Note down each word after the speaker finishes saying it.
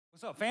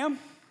What's up, fam?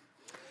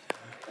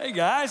 Hey,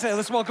 guys. Hey,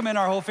 let's welcome in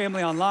our whole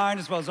family online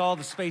as well as all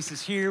the spaces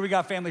here. We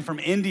got family from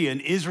India and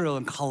Israel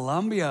and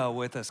Colombia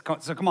with us.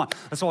 So come on,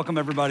 let's welcome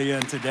everybody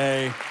in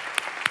today.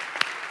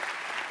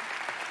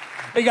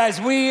 Hey,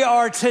 guys, we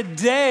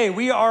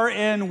are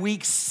in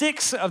week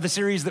 6 of the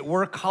series that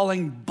we're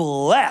calling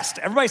Blessed.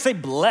 Everybody say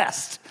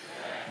blessed.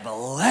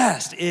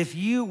 Blessed. If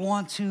you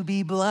want to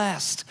be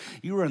blessed,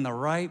 you are in the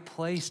right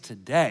place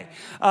today.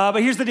 But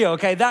here's the deal,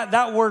 okay?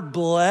 That word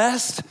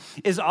blessed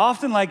is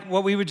often like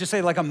what we would just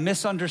say like a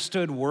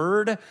misunderstood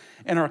word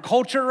in our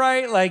culture,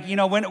 right? Like, you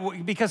know,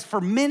 because for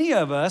many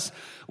of us,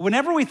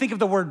 whenever we think of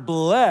the word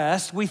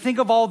blessed, we think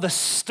of all the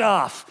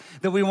stuff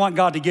that we want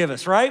God to give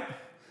us, right?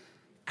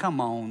 Come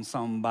on,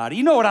 somebody.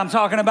 You know what I'm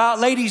talking about.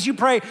 Ladies, you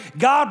pray,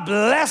 God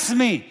bless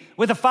me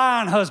with a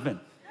fine husband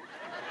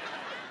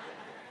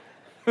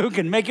who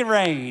can make it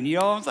rain, you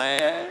know what I'm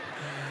saying?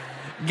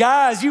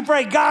 Guys, you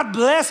pray, God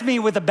bless me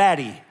with a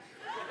baddie.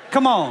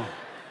 Come on.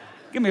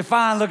 Give me a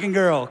fine-looking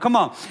girl. Come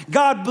on.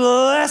 God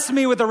bless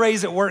me with a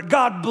raise at work.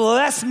 God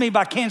bless me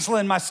by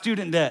canceling my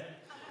student debt.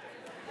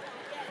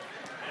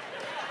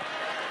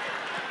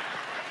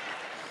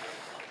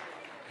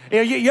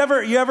 You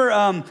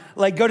ever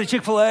like go to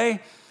Chick-fil-A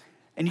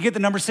and you get the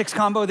number 6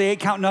 combo, the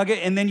 8-count nugget,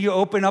 and then you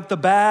open up the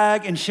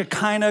bag and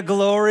Shekinah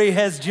glory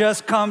has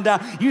just come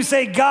down. You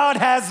say, God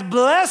has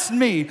blessed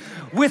me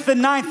with the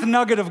 9th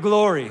nugget of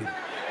glory.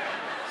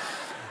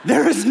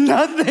 There is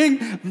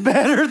nothing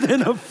better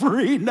than a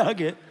free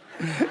nugget.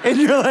 And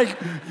you're like,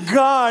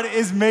 God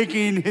is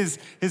making his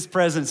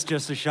presence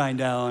just to shine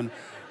down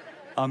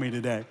on me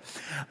today.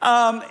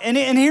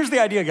 And here's the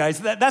idea,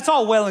 guys. That's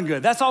all well and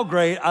good. That's all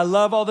great. I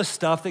love all the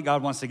stuff that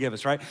God wants to give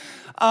us, right?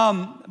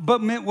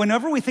 But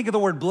whenever we think of the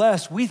word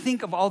blessed, we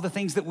think of all the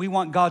things that we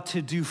want God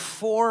to do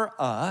for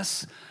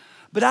us.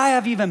 But I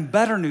have even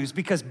better news,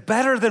 because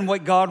better than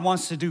what God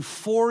wants to do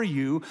for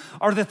you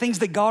are the things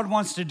that God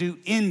wants to do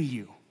in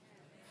you.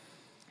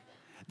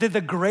 That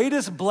the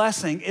greatest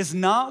blessing is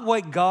not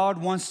what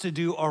God wants to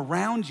do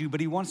around you,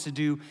 but he wants to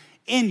do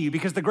in you,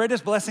 because the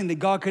greatest blessing that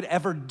God could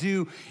ever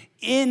do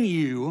in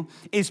you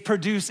is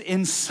produce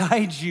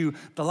inside you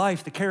the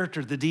life, the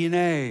character, the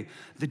DNA,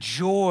 the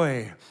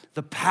joy,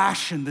 the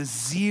passion, the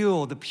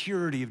zeal, the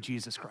purity of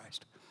Jesus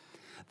Christ.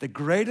 The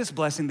greatest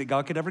blessing that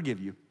God could ever give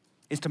you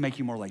is to make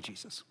you more like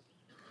Jesus.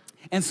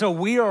 And so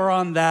we are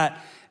on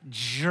that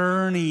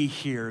journey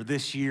here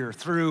this year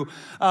through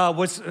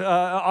what's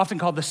often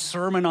called the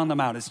Sermon on the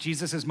Mount. It's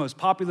Jesus' most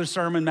popular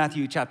sermon,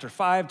 Matthew chapter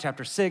 5,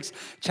 chapter 6,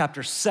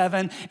 chapter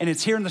 7. And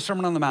it's here in the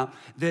Sermon on the Mount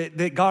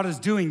that God is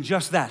doing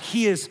just that.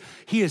 He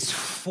is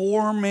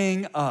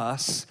forming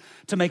us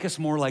to make us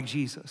more like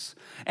Jesus.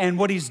 And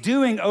what he's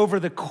doing over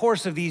the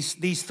course of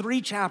these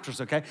 3 chapters,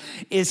 okay,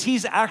 is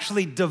he's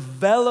actually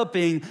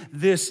developing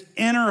this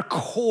inner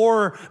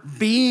core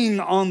being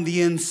on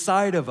the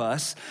inside of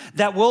us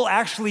that will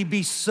actually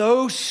be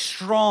so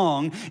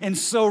strong and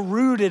so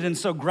rooted and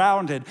so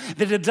grounded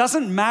that it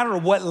doesn't matter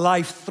what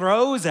life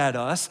throws at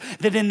us,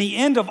 that in the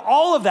end of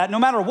all of that, no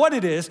matter what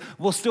it is,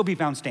 we'll still be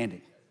found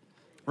standing,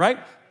 right?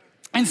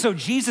 And so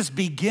Jesus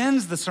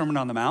begins the Sermon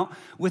on the Mount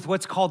with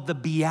what's called the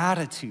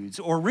Beatitudes,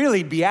 or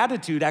really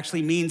beatitude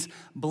actually means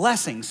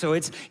blessing. So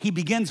he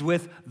begins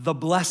with the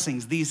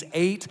blessings, these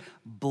 8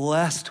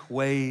 blessed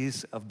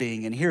ways of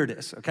being. And here it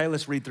is, okay?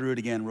 Let's read through it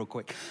again real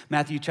quick.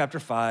 Matthew chapter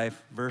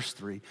 5, verse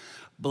 3.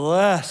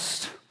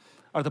 Blessed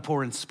are the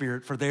poor in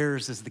spirit, for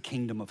theirs is the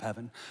kingdom of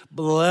heaven.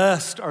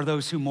 Blessed are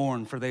those who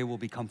mourn, for they will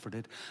be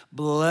comforted.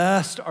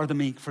 Blessed are the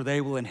meek, for they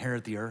will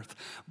inherit the earth.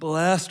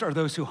 Blessed are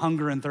those who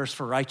hunger and thirst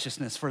for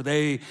righteousness, for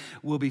they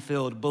will be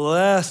filled.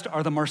 Blessed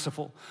are the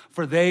merciful,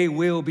 for they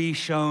will be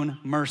shown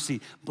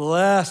mercy.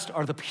 Blessed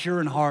are the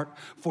pure in heart,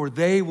 for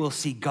they will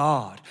see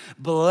God.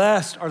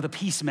 Blessed are the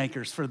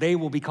peacemakers, for they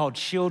will be called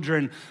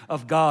children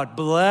of God.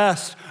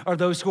 Blessed are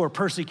those who are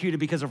persecuted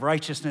because of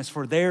righteousness,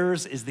 for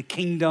theirs is the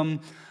kingdom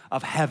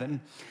of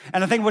heaven.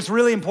 And I think what's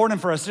really important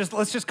for us,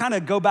 let's just kind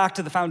of go back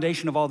to the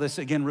foundation of all this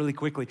again really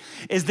quickly,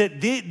 is that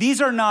these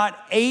are not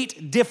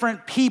 8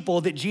 different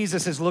people that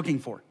Jesus is looking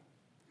for,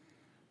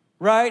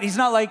 right? He's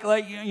not like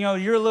you know,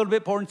 you're a little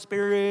bit poor in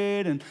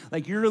spirit and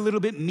like you're a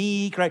little bit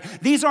meek, right?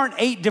 These aren't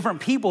 8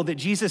 different people that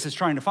Jesus is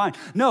trying to find.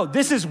 No,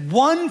 this is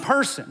one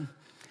person,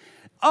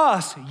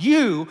 us,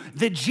 you,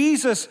 that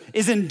Jesus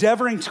is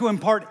endeavoring to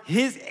impart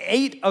his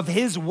 8 of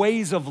his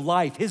ways of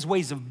life, his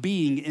ways of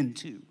being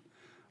into.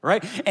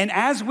 Right? And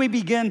as we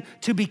begin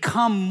to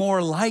become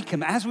more like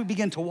him, as we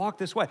begin to walk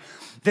this way,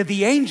 that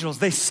the angels,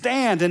 they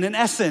stand, and in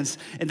essence,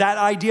 that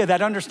idea, that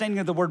understanding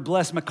of the word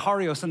blessed,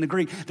 makarios in the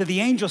Greek, that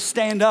the angels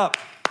stand up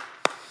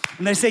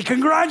and they say,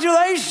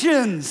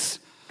 congratulations,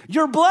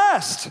 you're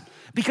blessed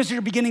because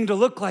you're beginning to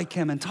look like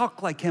him and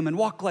talk like him and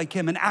walk like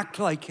him and act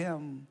like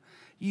him.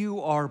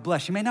 You are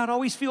blessed. You may not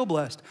always feel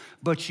blessed,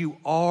 but you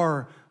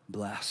are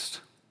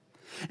blessed.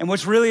 And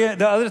what's really,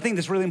 the other thing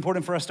that's really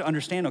important for us to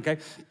understand, okay,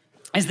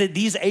 is that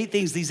these 8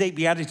 things, these 8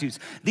 Beatitudes,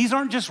 these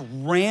aren't just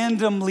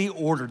randomly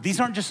ordered. These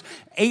aren't just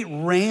 8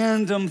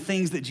 random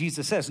things that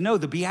Jesus says. No,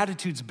 the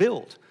Beatitudes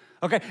build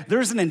Okay,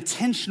 there's an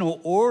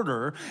intentional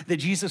order that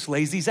Jesus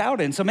lays these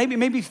out in. So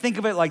maybe think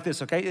of it like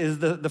this, okay? Is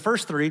the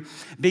first three,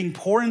 being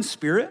poor in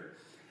spirit,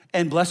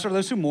 and blessed are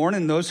those who mourn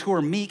and those who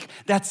are meek.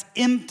 That's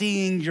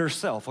emptying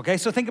yourself, okay?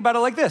 So think about it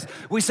like this.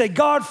 We say,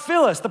 God,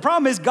 fill us. The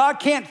problem is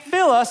God can't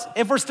fill us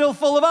if we're still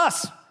full of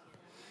us.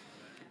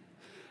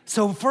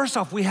 So first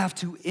off, we have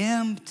to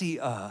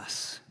empty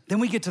us. Then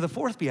we get to the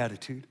fourth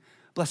beatitude.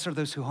 Blessed are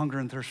those who hunger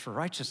and thirst for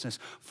righteousness,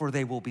 for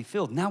they will be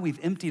filled. Now we've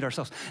emptied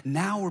ourselves.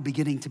 Now we're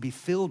beginning to be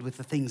filled with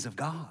the things of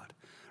God,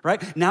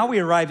 right? Now we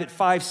arrive at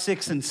 5,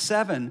 6, and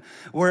 7,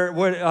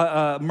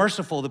 where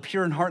merciful, the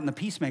pure in heart, and the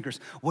peacemakers,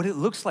 what it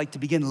looks like to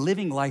begin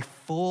living life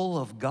full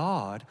of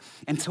God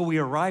until we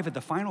arrive at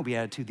the final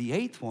beatitude, the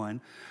 8th one,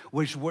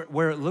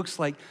 where it looks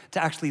like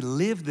to actually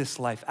live this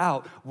life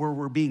out where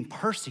we're being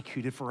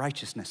persecuted for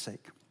righteousness'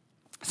 sake.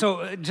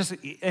 So just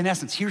in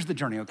essence, here's the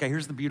journey, okay?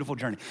 Here's the beautiful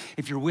journey.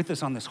 If you're with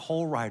us on this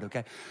whole ride,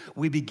 okay?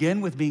 We begin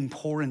with being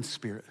poor in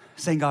spirit,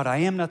 saying, God, I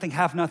am nothing,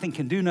 have nothing,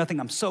 can do nothing.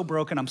 I'm so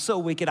broken, I'm so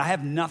wicked, I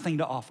have nothing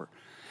to offer.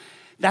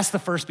 That's the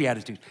first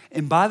beatitude.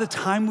 And by the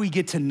time we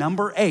get to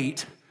number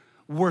 8,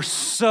 we're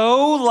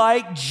so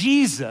like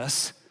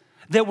Jesus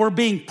that we're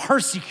being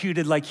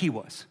persecuted like he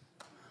was.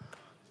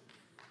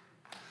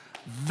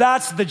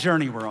 That's the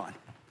journey we're on.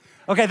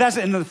 Okay,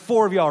 and the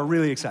 4 of y'all are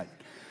really excited.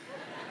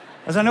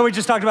 As I know we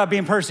just talked about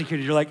being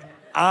persecuted, you're like,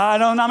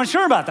 I'm not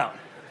sure about that one.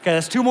 Okay,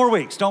 that's 2 more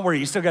weeks. Don't worry,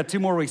 you still got 2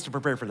 more weeks to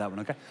prepare for that one,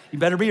 okay? You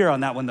better be here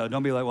on that one, though.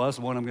 Don't be like, well, that's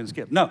the one I'm gonna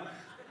skip. No.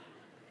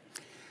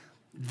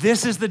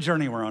 This is the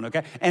journey we're on,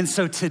 okay? And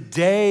so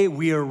today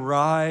we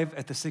arrive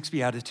at the 6th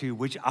beatitude,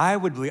 which I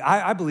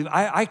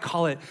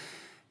call it,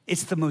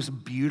 it's the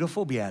most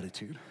beautiful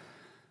beatitude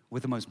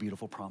with the most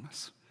beautiful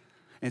promise.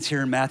 And it's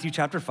here in Matthew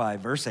chapter 5,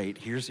 verse 8.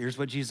 Here's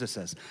what Jesus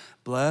says.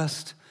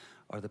 Blessed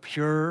are the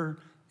pure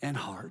in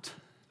heart,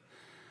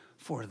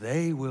 for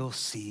they will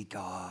see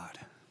God.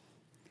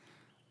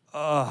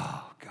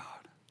 Oh, God.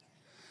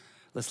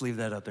 Let's leave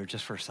that up there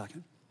just for a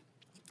second.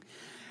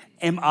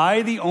 Am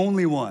I the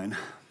only one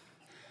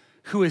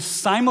who is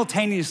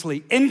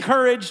simultaneously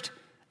encouraged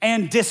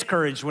and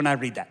discouraged when I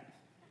read that?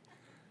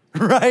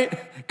 Right?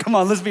 Come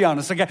on, let's be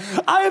honest, okay?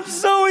 I am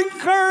so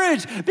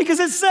encouraged because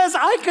it says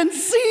I can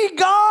see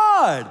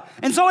God.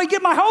 And so I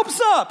get my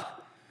hopes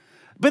up.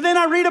 But then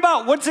I read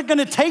about what's it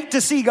gonna take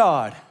to see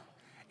God.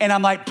 And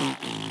I'm like,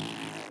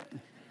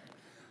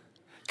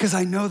 because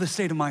I know the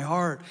state of my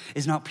heart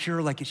is not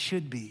pure like it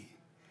should be,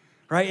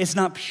 right? It's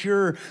not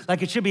pure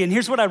like it should be. And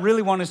here's what I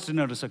really want us to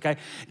notice, okay?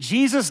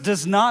 Jesus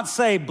does not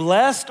say,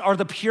 blessed are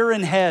the pure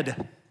in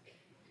head,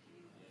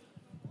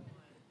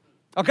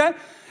 okay?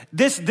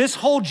 This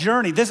whole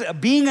journey,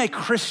 being a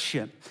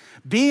Christian,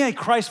 being a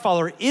Christ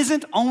follower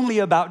isn't only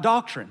about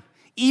doctrine,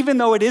 even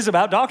though it is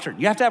about doctrine.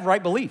 You have to have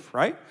right belief,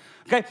 right?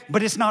 Okay,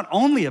 but it's not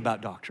only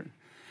about doctrine.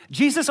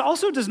 Jesus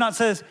also does not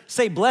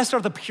say, blessed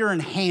are the pure in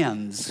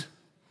hands,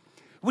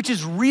 which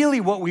is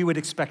really what we would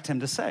expect him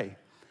to say.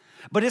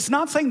 But it's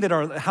not saying that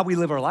how we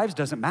live our lives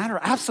doesn't matter.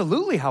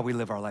 Absolutely how we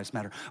live our lives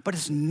matter. But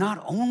it's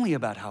not only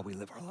about how we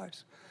live our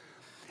lives.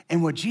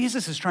 And what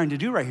Jesus is trying to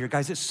do right here,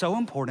 guys, it's so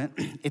important.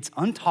 It's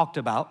untalked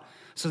about,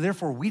 so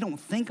therefore we don't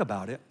think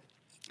about it,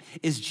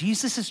 is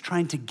Jesus is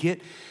trying to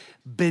get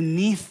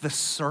beneath the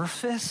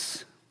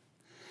surface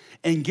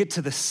and get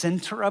to the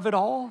center of it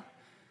all.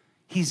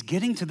 He's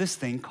getting to this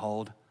thing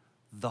called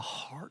the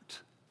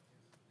heart.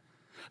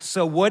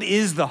 So what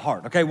is the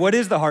heart? Okay, what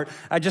is the heart?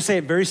 I just say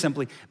it very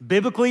simply.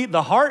 Biblically,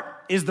 the heart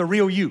is the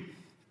real you.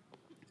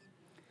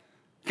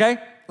 Okay,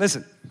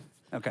 listen.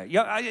 Okay,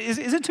 is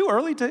it too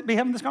early to be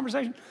having this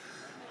conversation?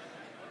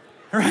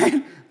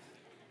 Right?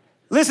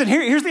 Listen,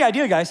 here's the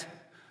idea, guys.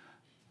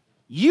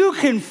 You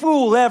can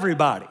fool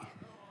everybody,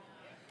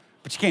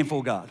 but you can't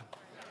fool God.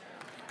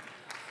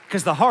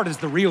 Because the heart is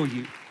the real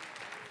you.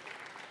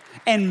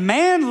 And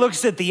man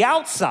looks at the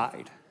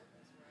outside,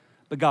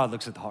 but God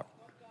looks at the heart.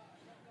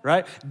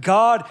 Right?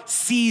 God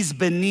sees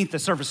beneath the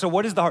surface. So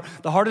what is the heart?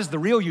 The heart is the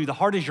real you. The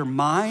heart is your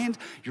mind,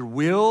 your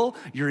will,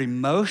 your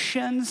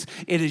emotions.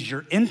 It is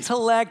your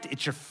intellect.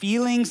 It's your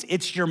feelings.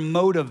 It's your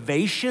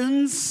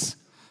motivations.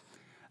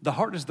 The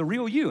heart is the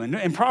real you. And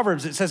in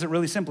Proverbs, it says it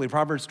really simply.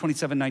 Proverbs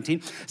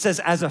 27:19 says,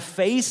 as a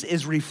face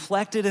is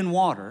reflected in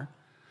water,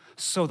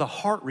 so the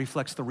heart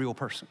reflects the real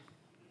person.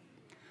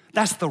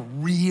 That's the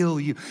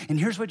real you. And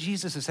here's what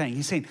Jesus is saying.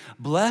 He's saying,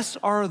 blessed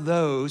are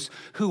those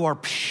who are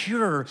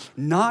pure,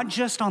 not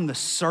just on the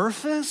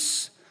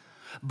surface,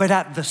 but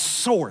at the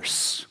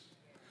source.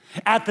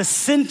 At the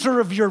center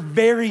of your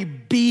very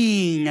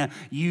being,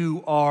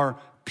 you are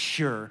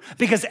pure.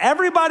 Because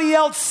everybody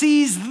else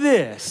sees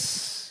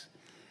this.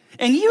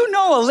 And you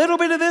know a little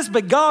bit of this,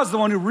 but God's the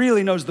one who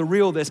really knows the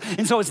real this.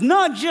 And so it's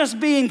not just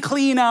being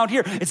clean out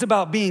here. It's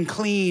about being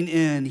clean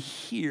in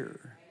here.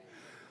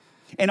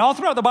 And all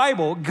throughout the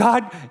Bible,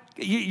 God,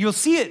 you'll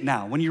see it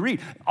now when you read.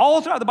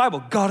 All throughout the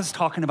Bible, God is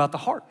talking about the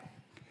heart.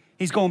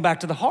 He's going back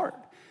to the heart.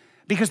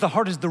 Because the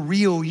heart is the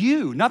real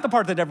you, not the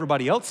part that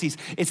everybody else sees.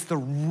 It's the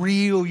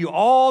real you,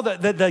 all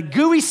the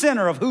gooey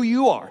center of who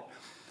you are.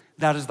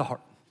 That is the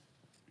heart.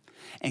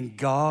 And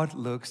God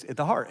looks at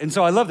the heart. And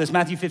so I love this.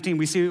 Matthew 15,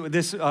 we see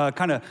this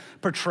kind of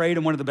portrayed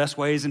in one of the best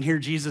ways. And here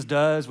Jesus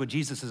does what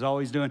Jesus is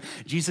always doing.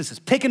 Jesus is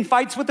picking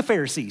fights with the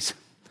Pharisees.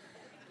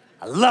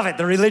 I love it,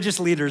 the religious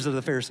leaders of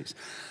the Pharisees.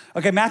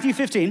 Okay, Matthew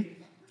 15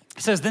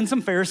 says, then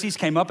some Pharisees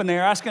came up and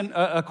they're asking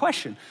a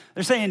question.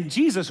 They're saying,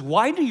 Jesus,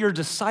 why do your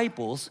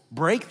disciples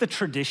break the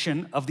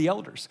tradition of the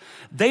elders?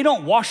 They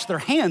don't wash their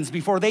hands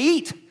before they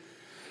eat.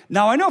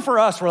 Now, I know for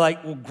us, we're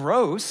like, well,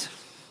 gross.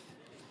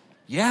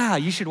 Yeah,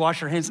 you should wash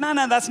your hands. No,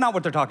 that's not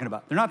what they're talking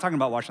about. They're not talking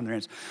about washing their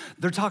hands.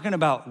 They're talking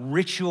about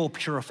ritual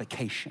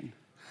purification.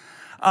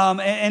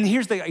 And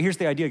here's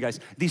the idea, guys.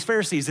 These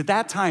Pharisees, at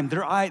that time,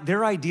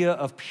 their idea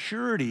of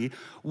purity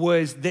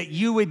was that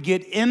you would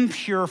get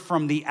impure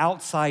from the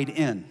outside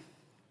in.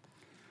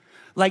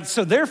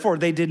 So therefore,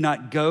 they did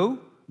not go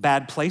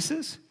bad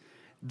places.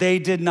 They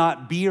did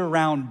not be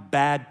around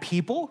bad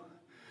people.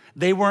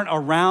 They weren't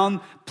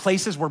around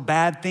places where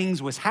bad things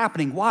was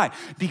happening. Why?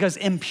 Because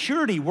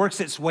impurity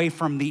works its way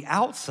from the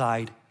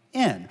outside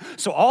in.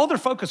 So all their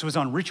focus was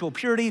on ritual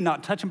purity,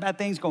 not touching bad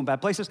things, going bad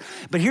places.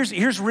 But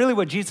here's really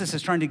what Jesus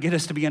is trying to get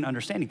us to begin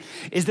understanding,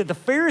 is that the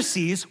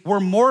Pharisees were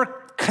more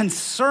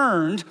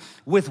concerned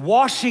with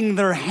washing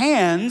their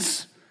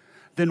hands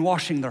than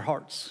washing their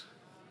hearts.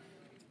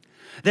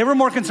 They were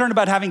more concerned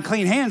about having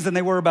clean hands than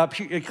they were about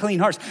clean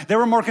hearts. They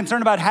were more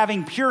concerned about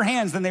having pure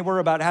hands than they were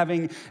about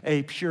having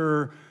a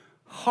pure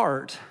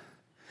heart.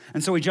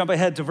 And so we jump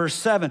ahead to verse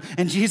 7,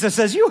 and Jesus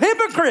says, you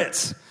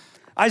hypocrites!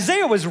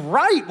 Isaiah was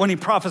right when he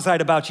prophesied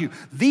about you.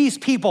 These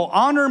people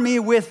honor me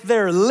with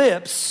their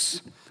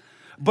lips,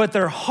 but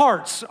their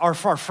hearts are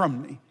far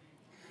from me.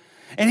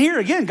 And here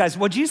again, guys,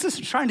 what Jesus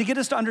is trying to get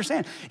us to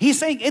understand, he's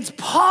saying it's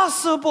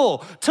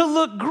possible to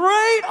look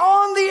great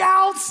on the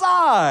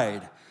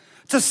outside,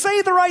 to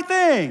say the right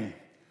thing,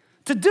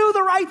 to do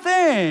the right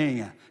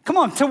thing. Come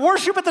on, to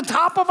worship at the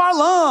top of our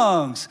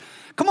lungs.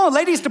 Come on,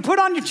 ladies, to put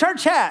on your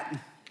church hat.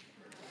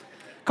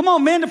 Come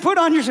on, men, to put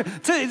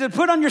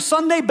on your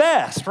Sunday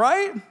best,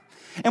 right?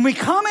 And we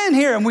come in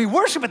here and we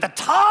worship at the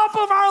top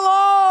of our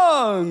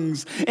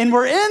lungs, and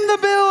we're in the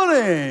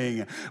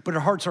building, but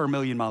our hearts are a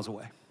million miles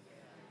away.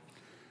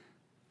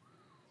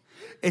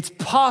 It's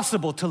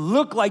possible to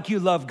look like you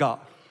love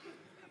God,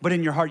 but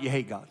in your heart you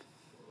hate God.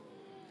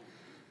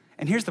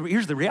 And here's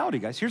the reality,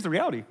 guys. Here's the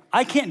reality.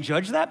 I can't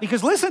judge that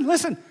because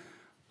listen,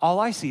 all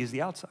I see is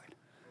the outside.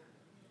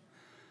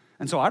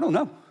 And so I don't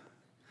know.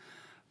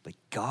 But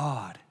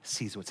God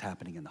sees what's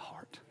happening in the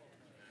heart.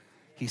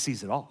 He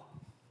sees it all.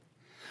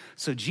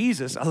 So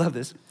Jesus, I love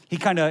this. He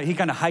kind of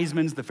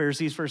Heismans the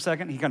Pharisees for a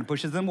second. He kind of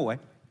pushes them away.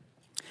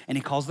 And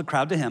he calls the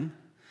crowd to him.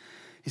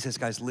 He says,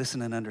 guys,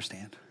 listen and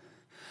understand.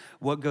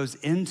 What goes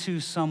into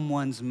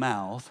someone's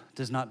mouth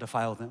does not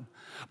defile them.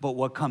 But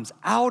what comes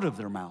out of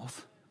their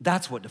mouth,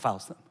 that's what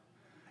defiles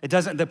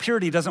them. The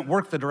purity doesn't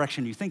work the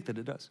direction you think that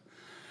it does.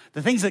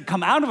 The things that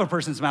come out of a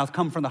person's mouth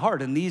come from the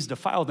heart, and these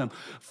defile them.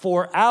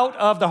 For out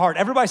of the heart,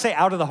 everybody say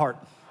out of the heart.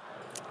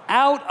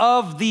 Out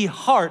of the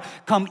heart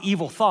come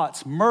evil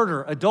thoughts,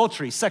 murder,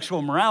 adultery, sexual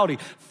immorality,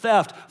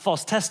 theft,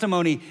 false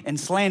testimony, and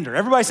slander.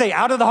 Everybody say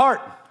out of the heart.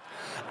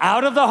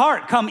 Out of the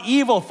heart come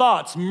evil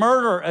thoughts,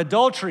 murder,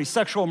 adultery,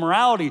 sexual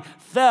immorality,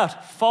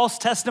 theft, false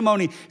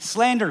testimony,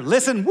 slander.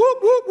 Listen, whoop,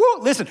 whoop,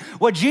 whoop. Listen,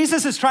 what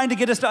Jesus is trying to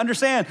get us to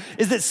understand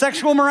is that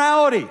sexual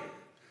morality,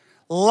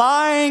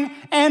 lying,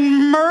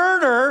 and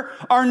murder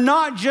are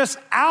not just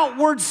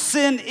outward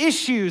sin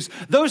issues.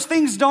 Those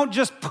things don't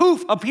just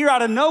poof, appear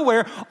out of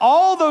nowhere.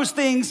 All those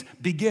things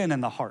begin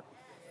in the heart.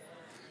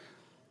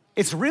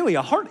 It's really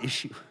a heart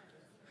issue.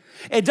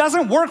 It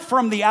doesn't work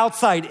from the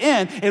outside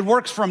in, it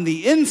works from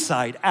the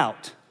inside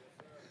out.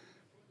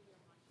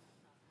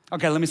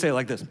 Okay, let me say it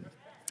like this.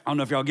 I don't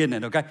know if y'all getting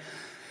it, okay?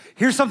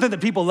 Here's something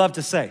that people love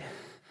to say.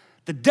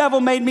 The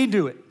devil made me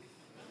do it.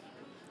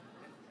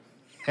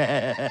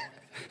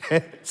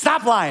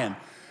 Stop lying.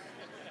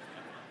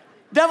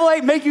 Devil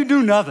ain't make you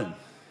do nothing.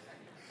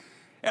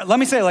 Let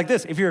me say it like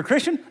this. If you're a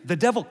Christian, the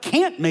devil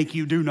can't make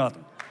you do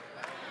nothing.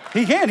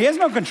 He can't. He has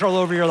no control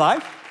over your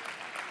life.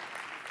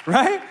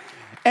 Right?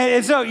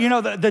 And so,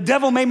 the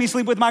devil made me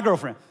sleep with my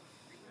girlfriend.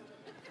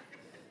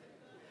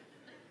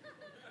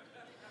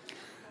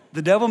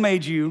 The devil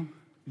made you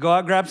go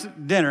out, grab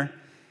some dinner,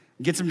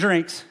 get some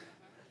drinks,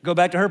 go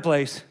back to her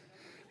place,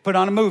 put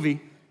on a movie,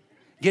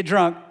 get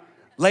drunk,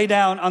 lay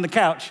down on the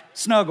couch,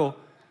 snuggle.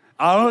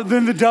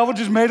 Then the devil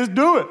just made us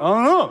do it. I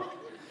don't know.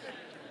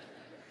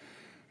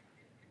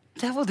 The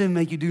devil didn't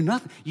make you do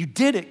nothing. You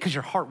did it because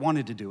your heart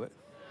wanted to do it.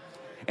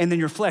 And then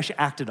your flesh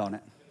acted on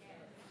it.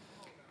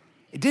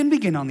 It didn't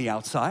begin on the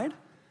outside.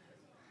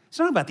 It's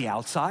not about the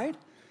outside.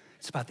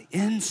 It's about the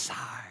inside.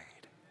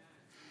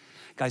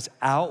 Guys,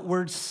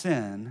 outward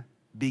sin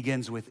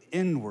begins with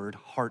inward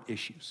heart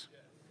issues.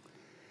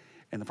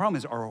 And the problem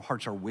is our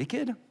hearts are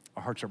wicked,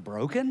 our hearts are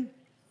broken,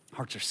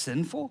 hearts are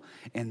sinful,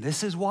 and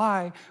this is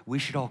why we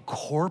should all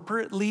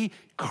corporately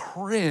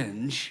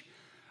cringe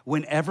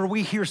whenever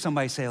we hear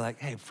somebody say like,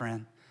 hey,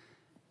 friend,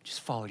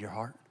 just follow your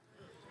heart.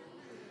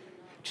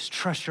 Just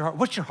trust your heart.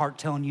 What's your heart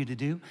telling you to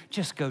do?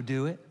 Just go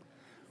do it.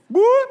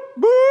 What?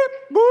 boop,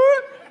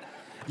 boop.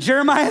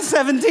 Jeremiah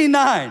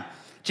 17:9.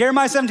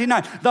 Jeremiah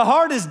 17:9. The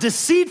heart is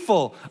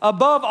deceitful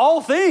above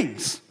all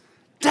things,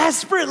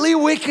 desperately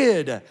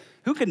wicked.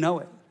 Who can know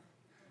it?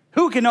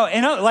 Who can know it?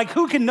 And like,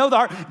 who can know the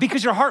heart?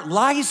 Because your heart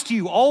lies to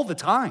you all the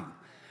time.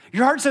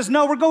 Your heart says,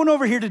 no, we're going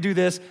over here to do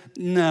this.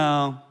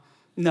 No,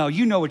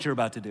 you know what you're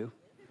about to do.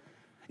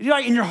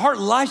 And your heart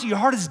lies to you. Your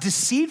heart is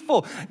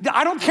deceitful.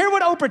 I don't care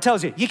what Oprah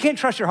tells you. You can't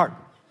trust your heart.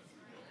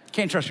 You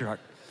can't trust your heart.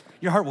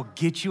 Your heart will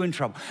get you in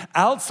trouble.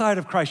 Outside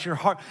of Christ, your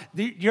heart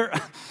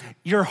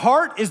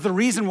is the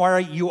reason why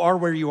you are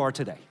where you are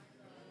today.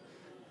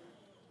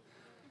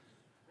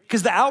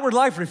 Because the outward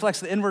life reflects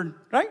the inward,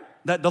 right?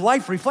 The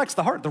life reflects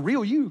the heart, the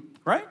real you,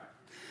 right?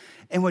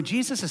 And what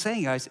Jesus is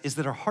saying, guys, is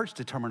that our hearts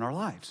determine our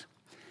lives.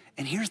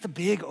 And here's the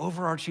big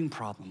overarching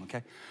problem,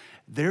 okay?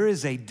 There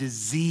is a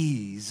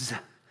disease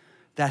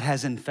that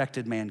has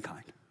infected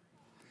mankind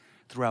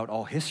throughout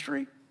all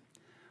history,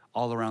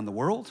 all around the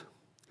world,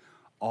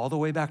 all the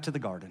way back to the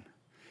garden,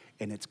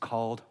 and it's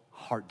called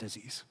heart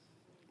disease.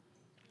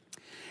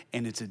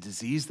 And it's a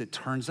disease that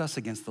turns us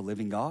against the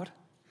living God.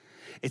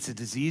 It's a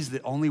disease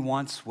that only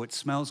wants what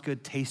smells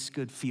good, tastes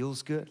good,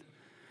 feels good.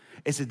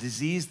 It's a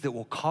disease that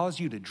will cause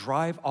you to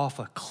drive off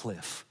a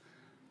cliff.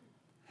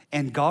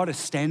 And God is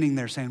standing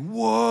there saying,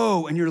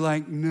 whoa, and you're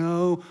like,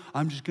 no,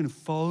 I'm just gonna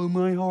follow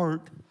my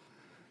heart.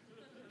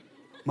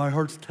 My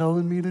heart's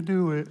telling me to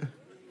do it.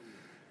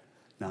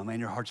 No, man,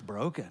 your heart's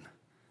broken.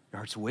 Your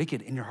heart's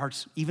wicked, and your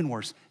heart's, even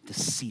worse,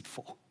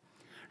 deceitful.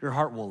 Your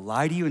heart will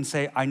lie to you and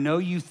say, I know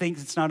you think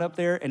it's not up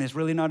there, and it's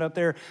really not up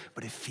there,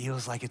 but it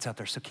feels like it's up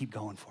there, so keep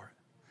going for it.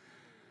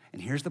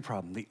 And here's the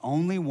problem. The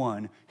only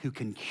one who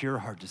can cure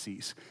heart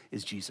disease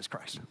is Jesus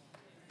Christ.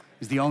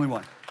 He's the only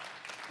one.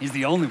 He's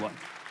the only one.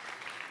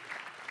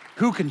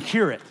 Who can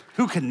cure it?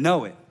 Who can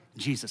know it?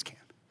 Jesus can.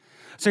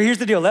 So here's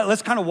the deal.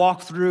 Let's kind of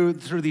walk through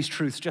these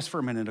truths just for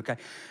a minute, okay?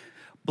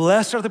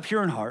 Blessed are the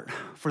pure in heart,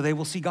 for they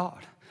will see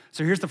God.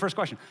 So here's the first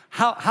question.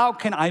 How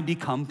can I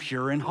become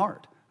pure in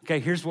heart? Okay,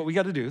 here's what we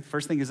got to do. The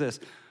first thing is this.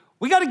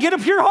 We got to get a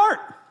pure heart.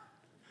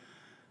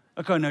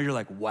 Okay, now you're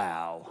like,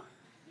 wow.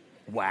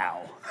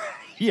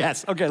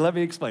 Yes, okay, let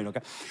me explain, okay?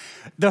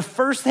 The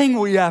first thing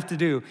we have to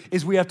do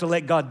is we have to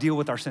let God deal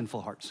with our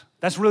sinful hearts.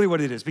 That's really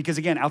what it is. Because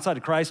again, outside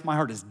of Christ, my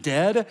heart is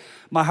dead.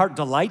 My heart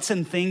delights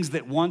in things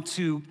that want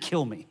to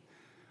kill me.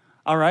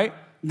 All right?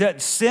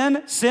 That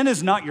sin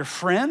is not your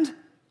friend.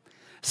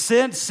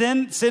 Sin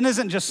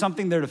isn't just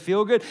something there to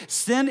feel good.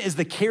 Sin is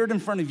the carrot in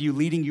front of you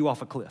leading you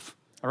off a cliff.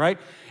 All right?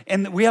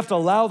 And we have to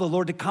allow the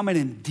Lord to come in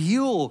and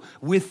deal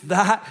with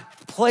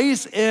that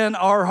place in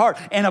our heart.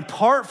 And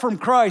apart from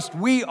Christ,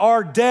 we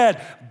are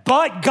dead.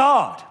 But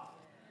God.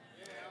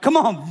 Come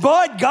on,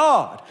 but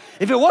God.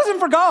 If it wasn't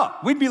for God,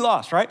 we'd be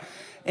lost, right?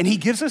 And he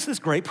gives us this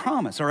great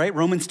promise, all right?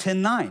 Romans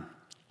 10:9.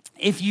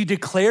 If you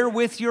declare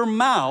with your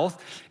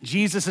mouth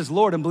Jesus is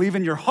Lord and believe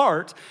in your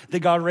heart that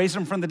God raised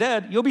him from the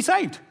dead, you'll be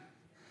saved.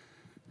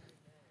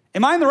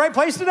 Am I in the right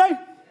place today?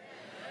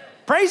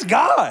 Praise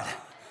God.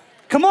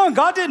 Come on,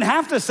 God didn't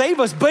have to save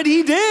us, but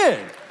he did.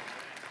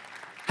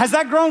 Has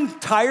that grown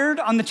tired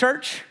on the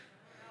church?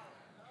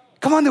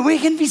 Come on, that we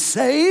can be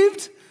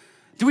saved?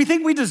 Do we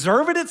think we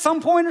deserve it at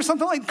some point or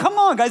something like that? Come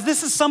on, guys,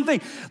 this is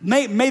something.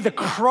 May the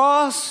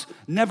cross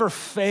never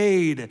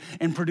fade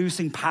in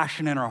producing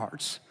passion in our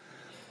hearts,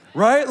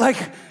 right? Like,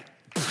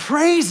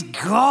 praise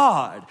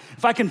God.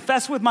 If I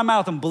confess with my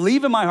mouth and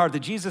believe in my heart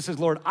that Jesus is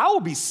Lord, I will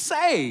be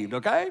saved,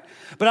 okay?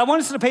 But I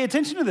want us to pay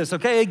attention to this,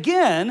 okay?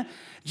 Again,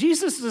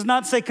 Jesus does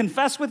not say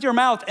confess with your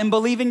mouth and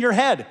believe in your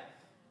head.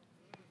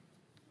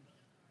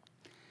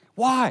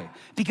 Why?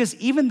 Because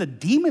even the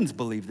demons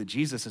believe that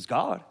Jesus is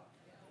God.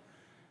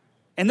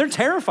 And they're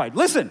terrified.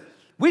 Listen,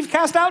 we've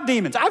cast out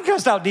demons. I've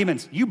cast out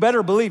demons. You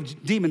better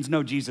believe demons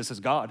know Jesus is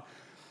God.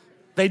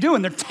 They do,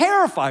 and they're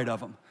terrified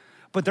of him.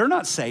 But they're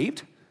not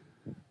saved.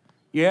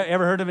 You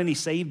ever heard of any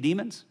saved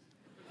demons?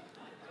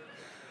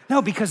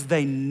 No, because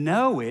they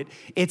know it.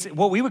 It's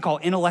what we would call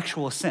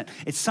intellectual assent.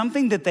 It's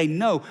something that they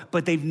know,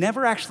 but they've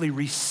never actually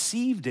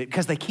received it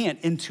because they can't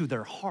into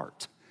their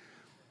heart.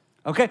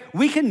 Okay,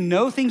 we can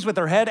know things with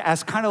our head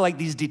as kind of like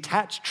these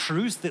detached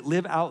truths that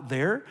live out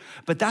there,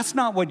 but that's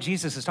not what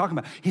Jesus is talking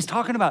about. He's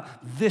talking about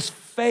this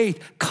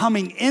faith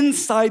coming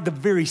inside the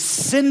very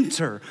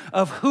center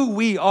of who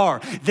we are,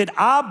 that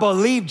I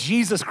believe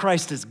Jesus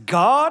Christ is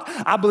God.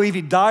 I believe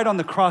he died on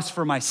the cross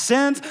for my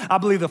sins. I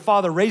believe the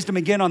Father raised him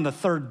again on the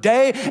third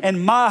day,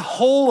 and my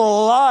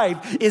whole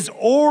life is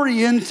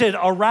oriented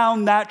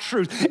around that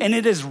truth, and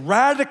it has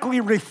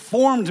radically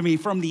reformed me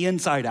from the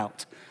inside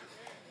out.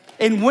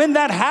 And when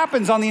that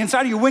happens on the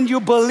inside of you, when you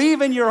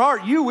believe in your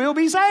heart, you will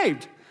be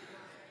saved.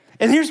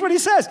 And here's what he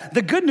says.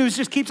 The good news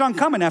just keeps on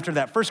coming after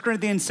that. 1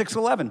 Corinthians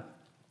 6:11.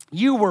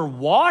 You were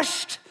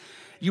washed,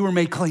 you were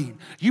made clean.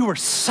 You were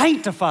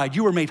sanctified,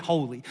 you were made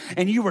holy.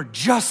 And you were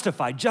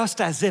justified,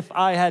 just as if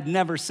I had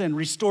never sinned,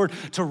 restored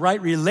to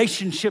right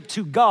relationship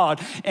to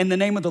God in the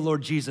name of the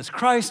Lord Jesus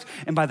Christ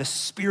and by the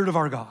Spirit of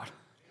our God.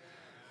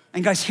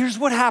 And guys, here's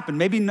what happened.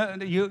 Maybe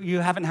you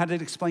haven't had it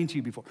explained to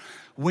you before.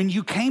 When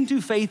you came to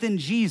faith in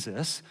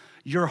Jesus,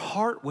 Your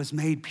heart was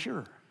made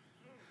pure.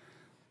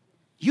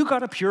 You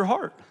got a pure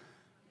heart.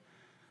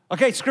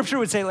 Okay, scripture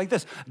would say it like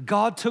this: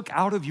 God took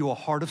out of you a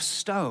heart of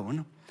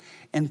stone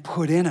and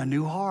put in a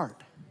new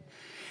heart.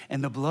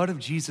 And the blood of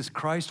Jesus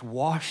Christ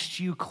washed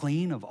you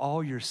clean of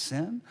all your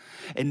sin.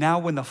 And now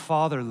when the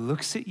Father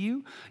looks at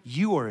you,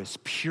 you are as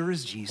pure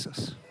as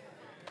Jesus.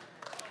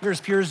 You're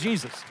as pure as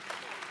Jesus.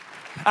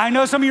 I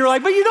know some of you are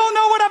like, but you don't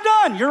know what I've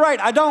done. You're right,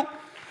 I don't.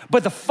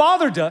 But the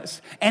Father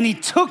does, and he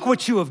took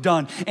what you have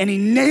done, and he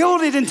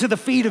nailed it into the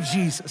feet of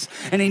Jesus,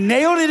 and he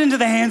nailed it into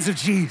the hands of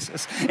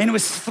Jesus, and it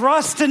was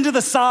thrust into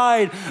the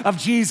side of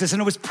Jesus,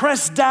 and it was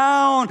pressed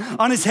down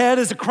on his head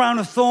as a crown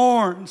of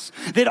thorns.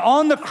 That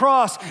on the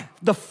cross,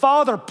 the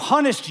Father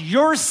punished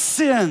your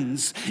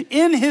sins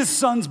in his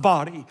Son's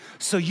body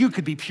so you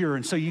could be pure,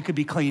 and so you could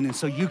be clean, and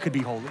so you could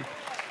be holy.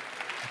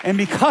 And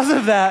because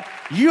of that,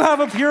 you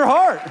have a pure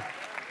heart.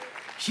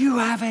 You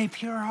have a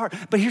pure heart.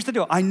 But here's the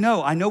deal. I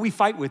know we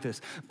fight with this,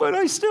 but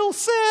I still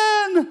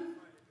sin.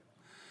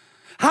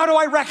 How do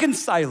I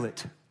reconcile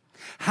it?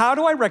 How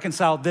do I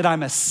reconcile that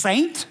I'm a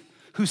saint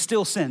who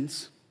still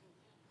sins?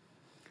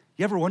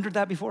 You ever wondered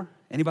that before?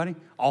 Anybody?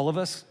 All of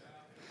us?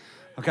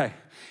 Okay,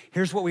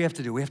 here's what we have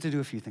to do. We have to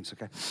do a few things,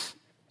 okay?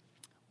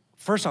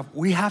 First off,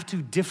 we have to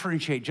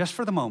differentiate just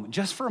for a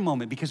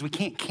moment, because we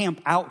can't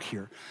camp out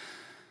here.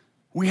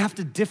 We have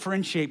to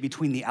differentiate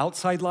between the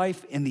outside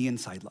life and the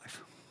inside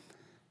life.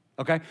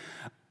 Okay?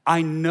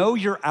 I know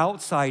your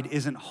outside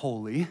isn't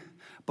holy,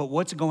 but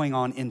what's going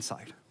on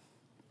inside?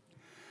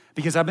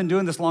 Because I've been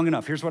doing this long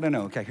enough. Here's what I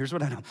know, okay? Here's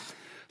what I know.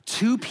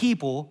 Two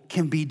people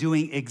can be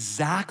doing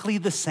exactly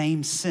the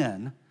same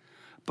sin,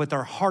 but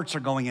their hearts are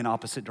going in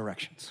opposite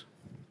directions,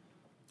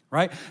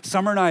 right?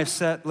 Summer and I have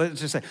set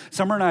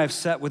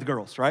with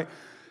girls, right?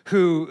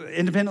 Who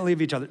independently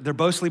of each other, they're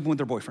both sleeping with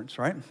their boyfriends,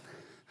 right?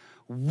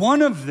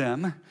 One of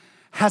them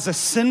has a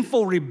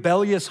sinful,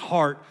 rebellious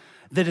heart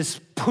that is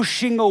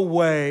pushing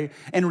away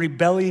and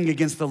rebelling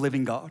against the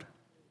living God.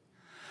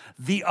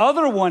 The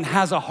other one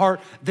has a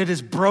heart that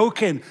is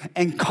broken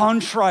and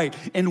contrite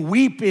and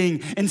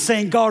weeping and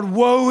saying, God,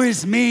 woe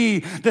is me.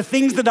 The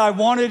things that I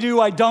want to do,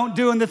 I don't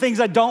do, and the things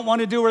I don't want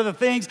to do are the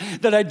things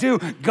that I do.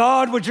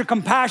 God, would your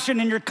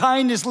compassion and your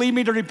kindness lead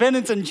me to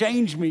repentance and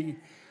change me?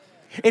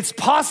 It's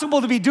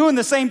possible to be doing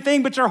the same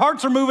thing, but your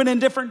hearts are moving in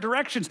different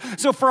directions.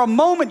 So for a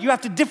moment, you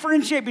have to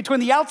differentiate between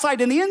the outside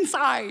and the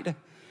inside.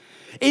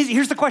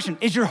 Here's the question: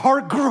 is your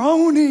heart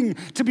groaning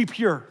to be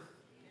pure?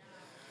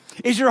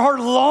 Is your heart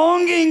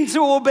longing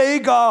to obey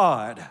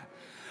God?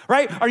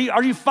 Right?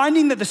 Are you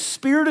finding that the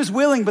spirit is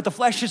willing, but the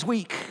flesh is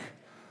weak?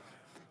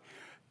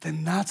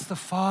 Then that's the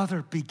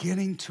Father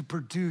beginning to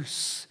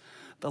produce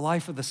the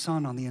life of the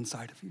Son on the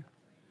inside of you.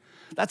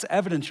 That's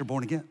evidence you're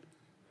born again.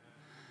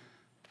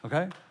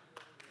 Okay?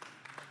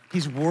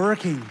 He's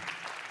working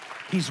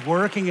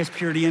his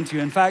purity into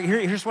you. In fact,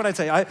 here's what I'd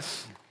say.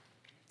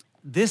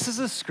 This is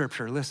a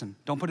scripture, listen,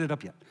 don't put it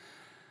up yet,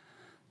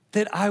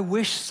 that I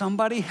wish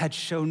somebody had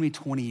shown me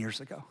 20 years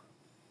ago.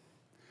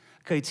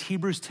 Okay, it's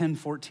Hebrews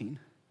 10:14.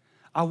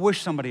 I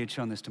wish somebody had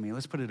shown this to me.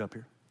 Let's put it up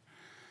here.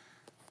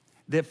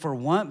 That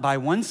by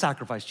one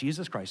sacrifice,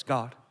 Jesus Christ,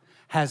 God,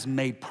 has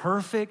made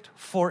perfect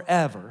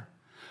forever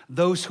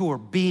those who are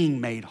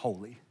being made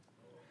holy.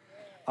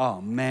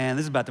 Oh man,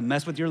 this is about to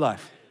mess with your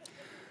life.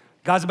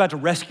 God's about to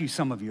rescue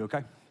some of you,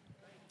 okay?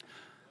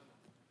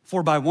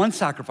 For by one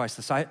sacrifice,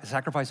 the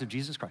sacrifice of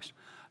Jesus Christ,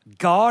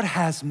 God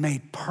has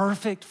made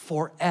perfect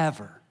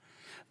forever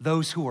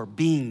those who are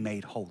being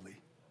made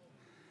holy.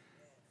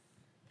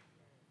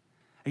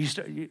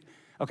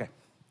 Okay,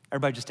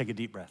 everybody just take a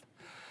deep breath.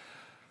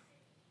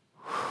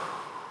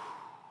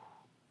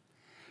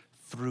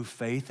 Through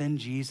faith in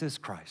Jesus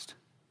Christ,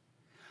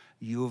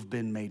 you have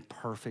been made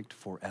perfect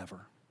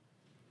forever.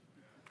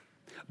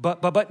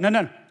 But,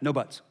 no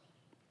buts.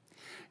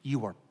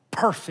 You are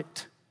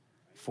perfect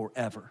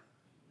forever.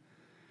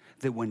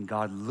 That when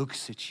God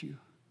looks at you,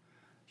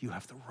 you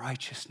have the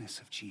righteousness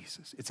of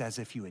Jesus. It's as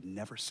if you had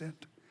never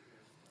sinned.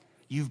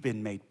 You've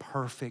been made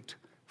perfect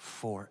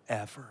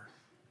forever.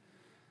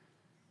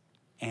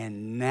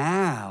 And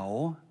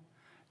now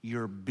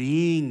you're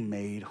being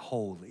made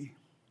holy.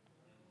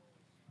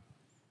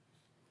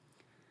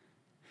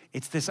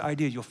 It's this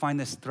idea, you'll find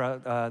this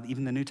throughout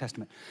even the New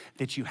Testament,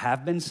 that you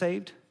have been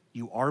saved,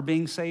 you are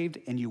being saved,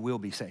 and you will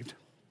be saved.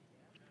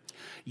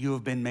 You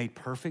have been made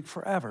perfect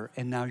forever,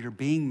 and now you're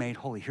being made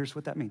holy. Here's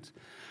what that means.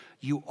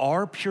 You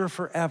are pure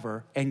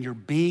forever, and you're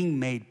being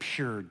made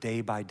pure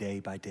day by day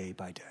by day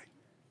by day.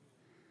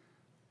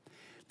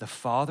 The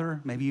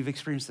Father, maybe you've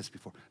experienced this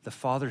before, the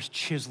Father's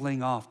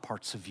chiseling off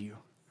parts of you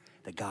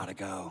that gotta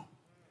go.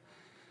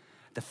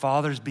 The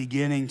Father's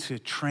beginning to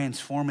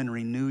transform and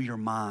renew your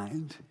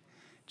mind,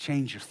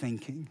 change your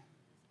thinking.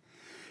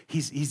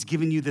 He's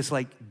giving you this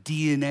like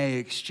DNA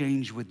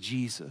exchange with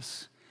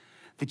Jesus,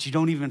 that you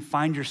don't even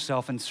find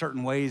yourself in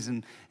certain ways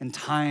and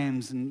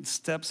times and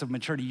steps of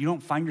maturity. You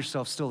don't find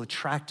yourself still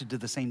attracted to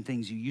the same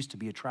things you used to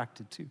be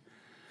attracted to.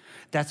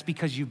 That's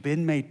because you've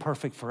been made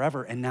perfect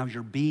forever and now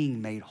you're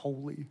being made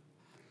holy.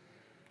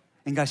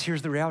 And guys,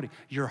 here's the reality.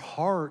 Your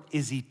heart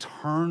is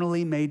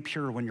eternally made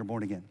pure when you're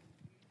born again.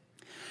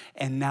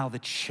 And now the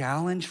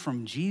challenge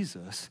from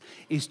Jesus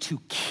is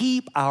to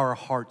keep our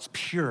hearts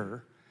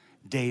pure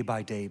day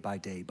by day by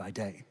day by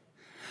day.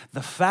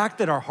 The fact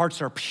that our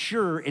hearts are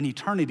pure in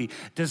eternity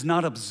does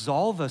not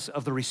absolve us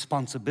of the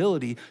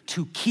responsibility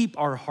to keep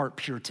our heart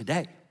pure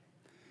today.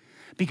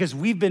 Because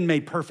we've been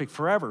made perfect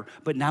forever,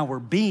 but now we're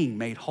being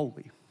made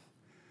holy.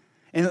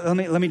 And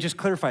let me just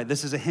clarify,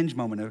 this is a hinge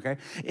moment, okay?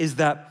 Is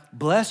that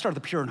blessed are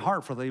the pure in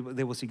heart, for they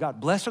will see God.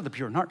 Blessed are the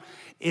pure in heart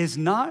is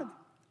not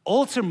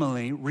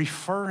ultimately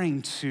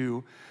referring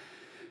to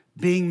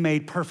being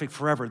made perfect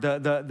forever,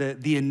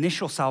 the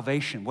initial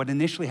salvation, what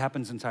initially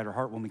happens inside our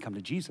heart when we come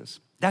to Jesus.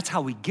 That's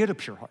how we get a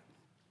pure heart.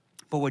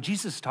 But what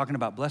Jesus is talking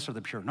about, blessed are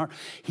the pure in heart,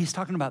 he's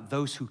talking about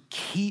those who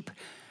keep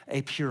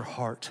a pure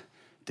heart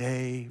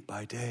day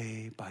by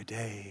day by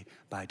day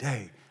by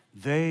day.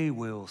 They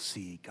will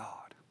see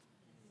God.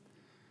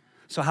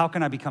 So how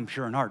can I become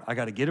pure in heart? I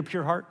got to get a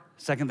pure heart.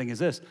 Second thing is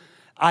this.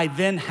 I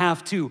then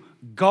have to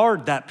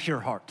guard that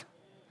pure heart.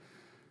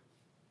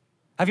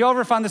 Have you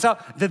ever found this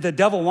out, that the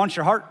devil wants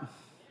your heart?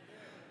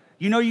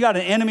 You know you got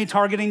an enemy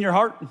targeting your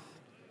heart?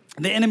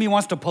 The enemy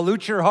wants to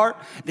pollute your heart.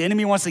 The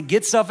enemy wants to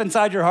get stuff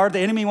inside your heart. The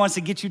enemy wants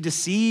to get you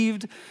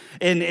deceived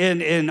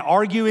and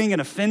arguing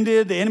and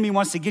offended. The enemy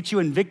wants to get you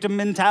in victim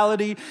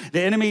mentality.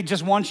 The enemy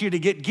just wants you to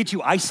get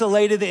you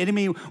isolated. The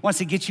enemy wants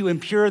to get you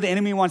impure. The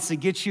enemy wants to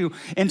get you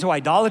into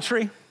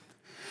idolatry.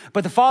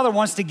 But the Father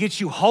wants to get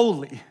you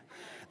holy.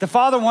 The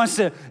Father wants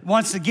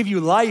to give you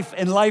life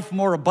and life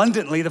more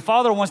abundantly. The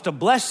Father wants to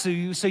bless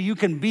you so you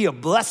can be a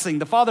blessing.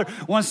 The Father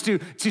wants to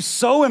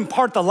so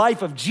impart the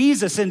life of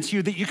Jesus into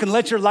you that you can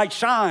let your light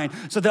shine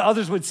so that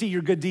others would see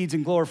your good deeds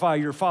and glorify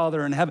your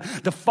Father in heaven.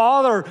 The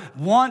Father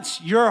wants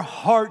your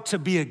heart to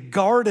be a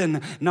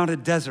garden, not a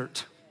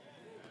desert.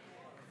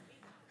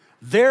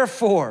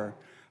 Therefore,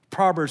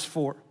 Proverbs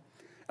 4,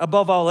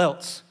 above all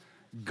else,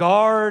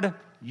 guard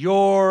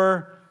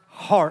your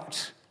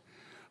heart.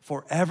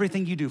 For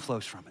everything you do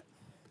flows from it.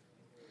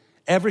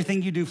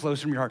 Everything you do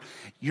flows from your heart.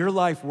 Your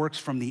life works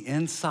from the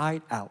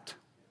inside out.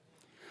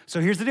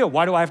 So here's the deal.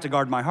 Why do I have to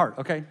guard my heart?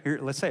 Okay, here,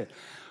 let's say it.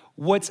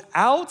 What's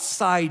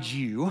outside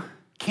you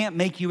can't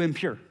make you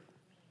impure.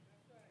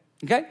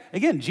 Okay?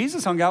 Again,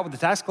 Jesus hung out with the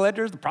tax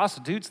collectors, the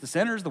prostitutes, the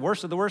sinners, the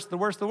worst of the worst, the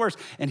worst of the worst,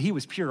 and he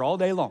was pure all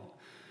day long.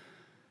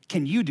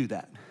 Can you do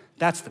that?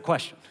 That's the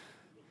question.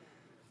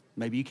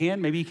 Maybe you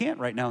can, maybe you can't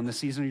right now in this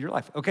season of your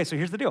life. Okay, so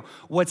here's the deal.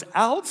 What's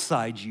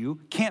outside you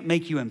can't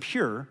make you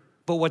impure,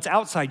 but what's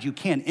outside you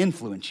can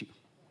influence you.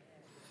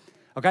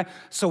 Okay,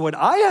 so what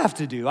I have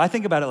to do, I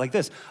think about it like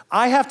this.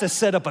 I have to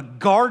set up a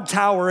guard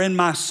tower in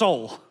my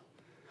soul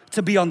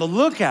to be on the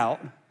lookout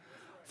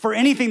for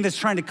anything that's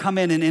trying to come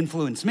in and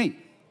influence me,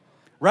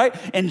 right?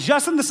 And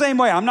just in the same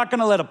way, I'm not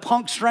gonna let a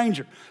punk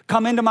stranger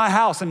come into my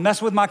house and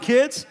mess with my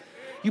kids.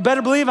 You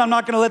better believe I'm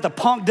not gonna let the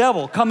punk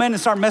devil come in and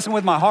start messing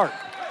with my heart.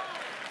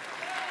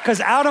 Because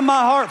out of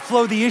my heart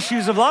flow the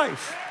issues of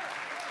life.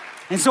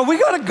 And so we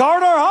gotta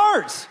guard our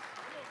hearts.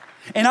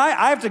 And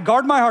I have to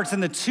guard my hearts in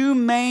the two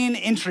main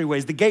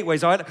entryways, the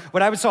gateways,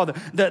 what I would call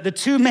the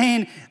two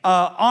main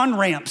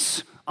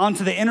on-ramps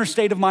onto the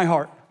interstate of my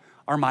heart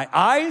are my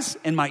eyes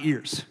and my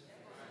ears.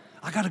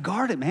 I gotta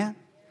guard it, man.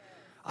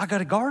 I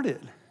gotta guard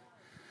it.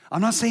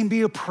 I'm not saying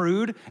be a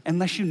prude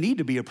unless you need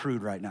to be a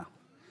prude right now.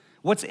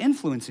 What's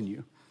influencing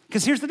you?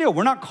 Because here's the deal.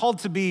 We're not called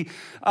to be,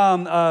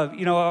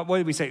 what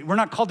do we say? We're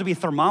not called to be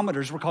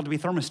thermometers. We're called to be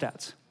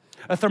thermostats.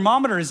 A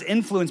thermometer is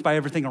influenced by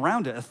everything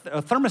around it.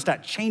 A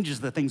thermostat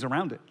changes the things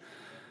around it,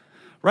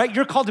 right?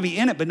 You're called to be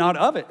in it, but not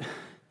of it.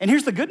 And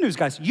here's the good news,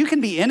 guys. You can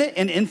be in it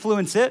and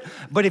influence it,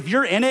 but if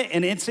you're in it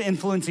and it's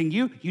influencing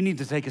you, you need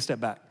to take a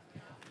step back.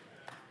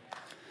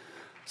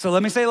 So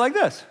let me say it like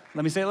this.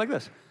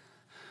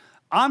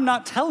 I'm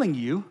not telling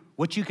you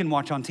what you can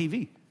watch on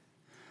TV,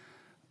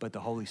 but the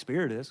Holy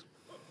Spirit is.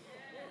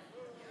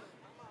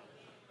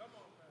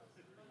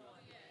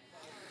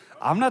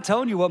 I'm not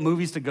telling you what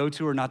movies to go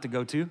to or not to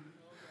go to,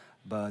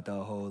 but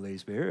the Holy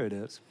Spirit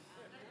is.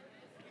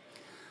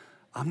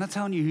 I'm not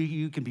telling you who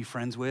you can be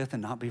friends with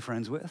and not be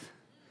friends with,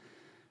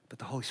 but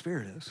the Holy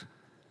Spirit is.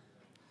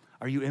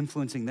 Are you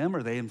influencing them or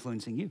are they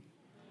influencing you?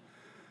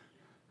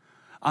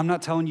 I'm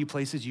not telling you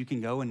places you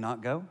can go and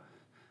not go,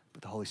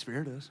 but the Holy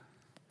Spirit is.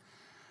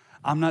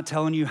 I'm not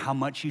telling you how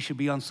much you should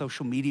be on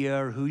social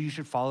media or who you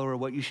should follow or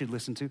what you should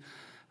listen to,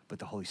 but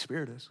the Holy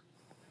Spirit is.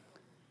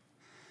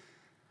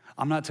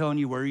 I'm not telling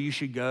you where you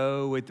should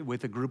go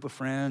with a group of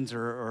friends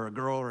or a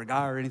girl or a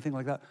guy or anything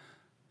like that,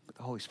 but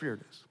the Holy Spirit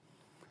is.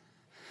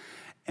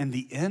 And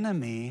the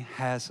enemy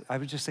has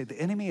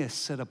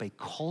set up a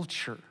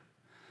culture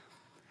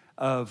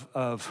of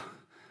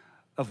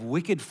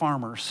wicked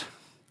farmers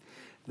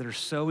that are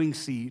sowing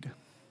seed.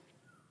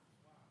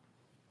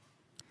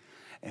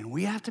 And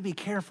we have to be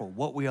careful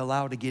what we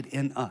allow to get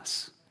in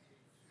us.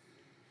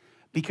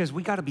 Because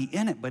we got to be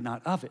in it, but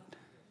not of it.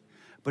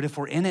 But if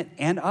we're in it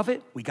and of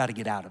it, we got to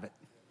get out of it.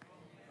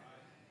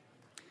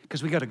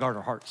 Because we got to guard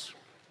our hearts.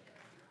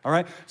 All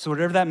right? So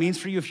whatever that means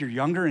for you, if you're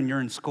younger and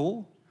you're in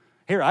school,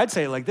 Here, I'd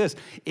say it like this.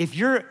 If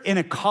you're in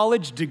a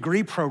college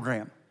degree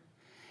program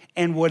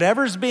and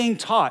whatever's being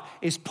taught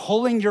is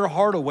pulling your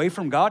heart away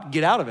from God,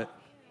 get out of it.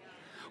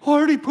 I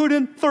already put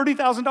in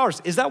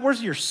 $30,000. Is that worth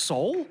your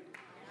soul?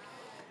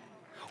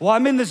 Well,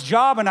 I'm in this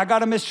job and I got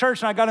to miss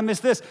church and I got to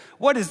miss this.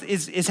 What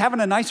is having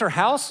a nicer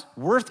house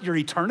worth your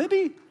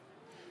eternity?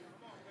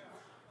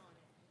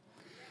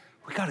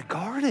 We got to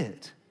guard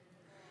it.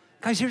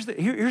 Guys, here's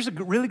a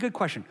really good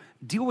question.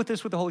 Deal with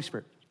this with the Holy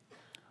Spirit.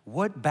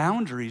 What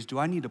boundaries do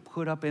I need to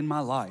put up in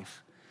my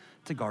life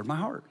to guard my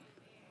heart?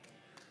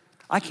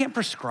 I can't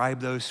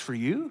prescribe those for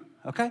you,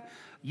 okay?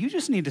 You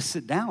just need to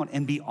sit down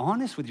and be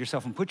honest with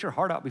yourself and put your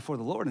heart out before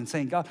the Lord and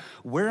saying, God,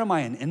 where am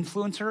I an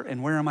influencer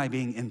and where am I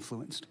being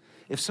influenced?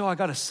 If so, I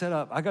got to set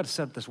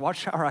up this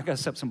watchtower, I got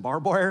to set up some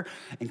barbed wire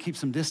and keep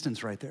some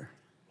distance right there,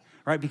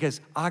 right?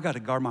 Because I got to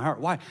guard my heart.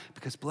 Why?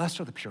 Because blessed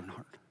are the pure in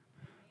heart,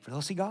 for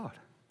they'll see God.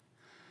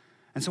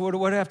 And so what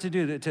do I have to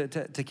do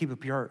to keep a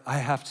pure heart? I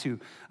have to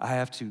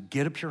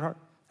get a pure heart.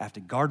 I have to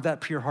guard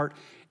that pure heart.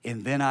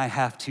 And then I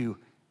have to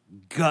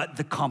gut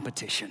the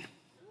competition.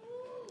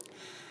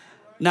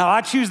 Now,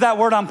 I choose that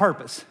word on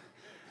purpose.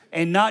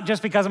 And not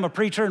just because I'm a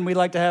preacher and we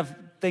like to have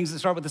things that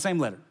start with the same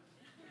letter.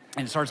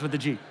 And it starts with the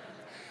G.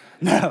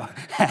 No.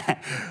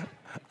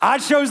 I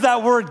chose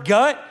that word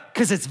gut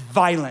because it's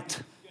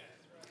violent.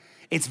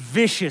 It's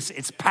vicious.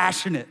 It's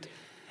passionate.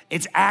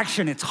 It's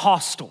action. It's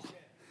hostile.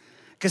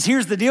 Because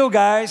here's the deal,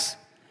 guys.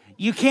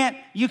 You can't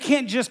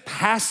just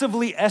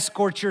passively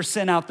escort your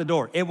sin out the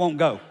door. It won't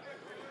go.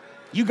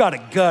 You got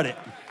to gut it.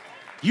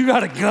 You got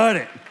to gut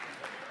it.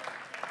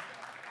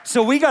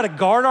 So we got to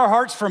guard our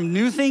hearts from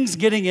new things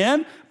getting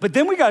in, but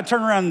then we got to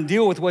turn around and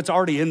deal with what's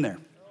already in there.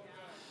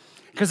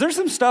 Because there's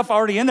some stuff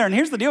already in there. And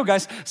here's the deal,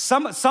 guys.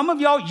 Some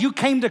of y'all, you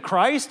came to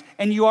Christ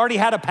and you already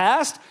had a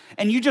past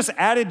and you just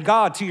added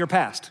God to your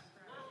past.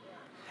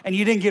 And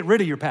you didn't get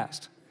rid of your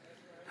past.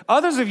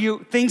 Others of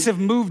you, things have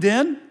moved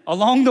in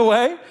along the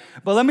way.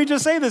 But let me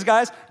just say this,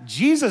 guys.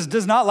 Jesus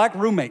does not like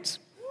roommates.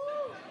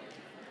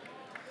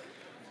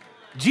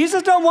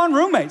 Jesus don't want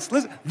roommates.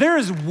 Listen, there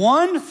is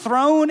one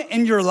throne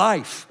in your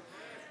life.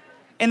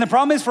 And the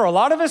problem is for a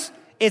lot of us,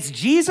 it's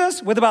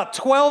Jesus with about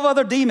 12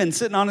 other demons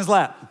sitting on his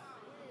lap.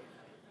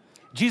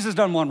 Jesus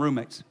doesn't want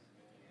roommates.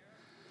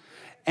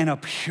 And a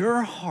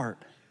pure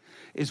heart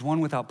is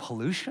one without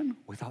pollution,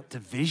 without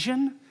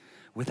division,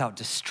 without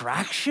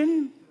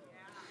distraction.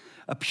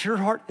 A pure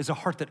heart is a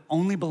heart that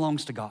only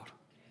belongs to God.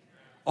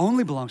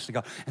 Only belongs to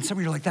God. And some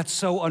of you are like, that's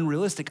so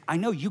unrealistic. I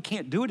know you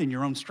can't do it in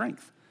your own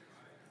strength.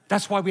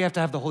 That's why we have to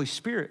have the Holy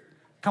Spirit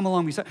come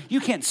along beside. You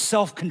can't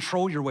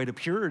self-control your way to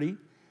purity.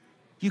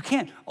 You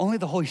can't. Only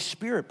the Holy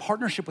Spirit,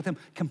 partnership with him,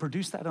 can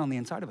produce that on the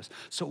inside of us.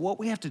 So what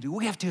we have to do,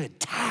 we have to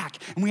attack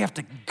and we have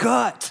to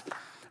gut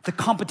the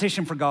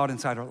competition for God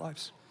inside our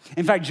lives.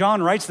 In fact,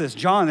 John writes this.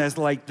 John, as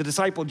like the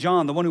disciple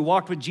John, the one who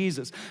walked with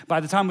Jesus. By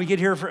the time we get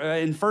here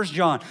in 1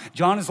 John,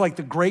 John is like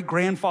the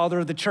great-grandfather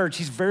of the church.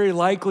 He's very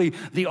likely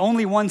the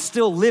only one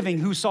still living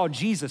who saw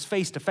Jesus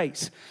face to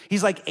face.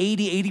 He's like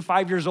 80,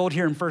 85 years old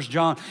here in 1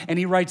 John. And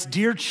he writes,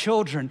 "Dear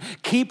children,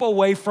 keep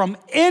away from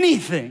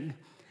anything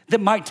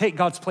that might take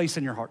God's place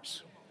in your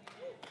hearts."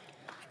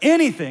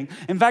 Anything.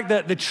 In fact,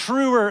 the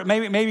truer,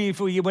 maybe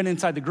if we went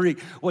inside the Greek,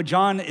 what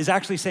John is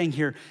actually saying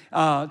here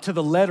to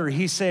the letter,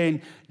 he's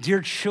saying, dear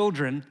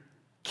children,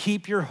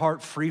 keep your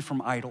heart free from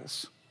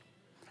idols.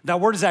 That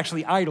word is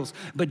actually idols,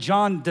 but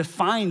John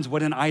defines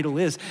what an idol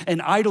is.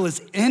 An idol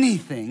is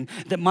anything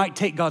that might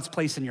take God's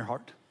place in your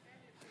heart.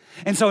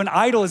 And so an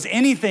idol is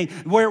anything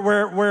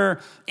where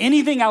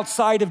anything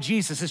outside of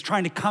Jesus is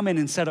trying to come in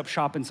and set up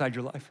shop inside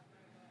your life.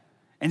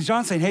 And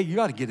John's saying, hey, you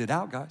got to get it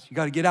out, guys. You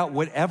got to get out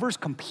whatever's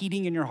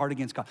competing in your heart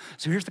against God.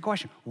 So here's the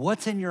question.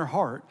 What's in your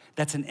heart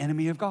that's an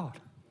enemy of God?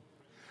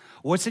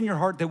 What's in your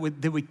heart that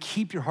would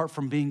keep your heart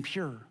from being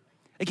pure?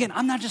 Again,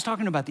 I'm not just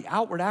talking about the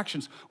outward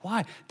actions.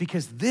 Why?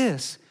 Because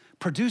this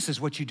produces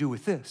what you do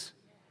with this.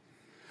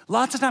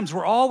 Lots of times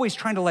we're always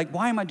trying to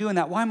why am I doing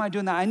that? Why am I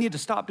doing that? I need to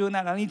stop doing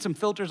that. I need some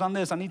filters on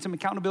this. I need some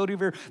accountability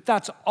over here.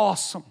 That's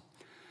awesome.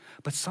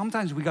 But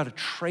sometimes we got to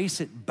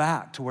trace it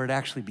back to where it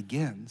actually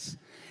begins.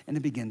 And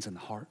it begins in the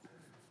heart.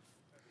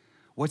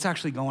 What's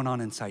actually going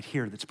on inside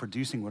here that's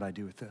producing what I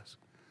do with this?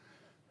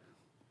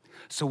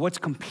 So what's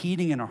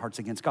competing in our hearts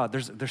against God?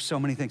 There's so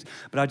many things,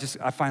 but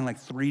I find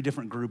 3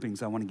 different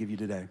groupings I want to give you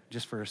today,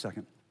 just for a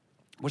second.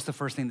 What's the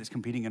first thing that's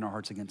competing in our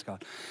hearts against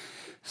God?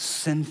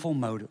 Sinful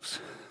motives.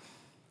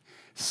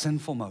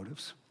 Sinful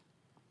motives.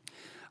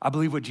 I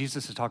believe what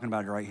Jesus is talking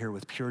about right here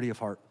with purity of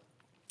heart.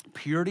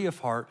 Purity of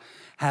heart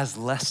has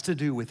less to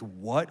do with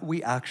what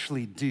we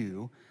actually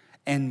do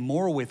and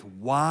more with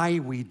why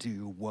we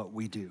do what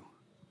we do.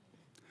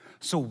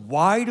 So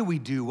why do we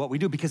do what we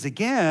do? Because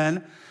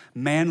again,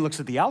 man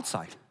looks at the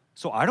outside.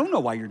 So I don't know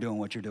why you're doing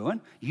what you're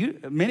doing.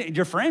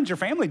 Your friends, your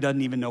family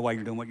doesn't even know why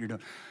you're doing what you're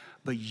doing.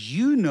 But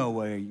you know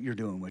why you're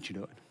doing what you're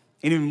doing.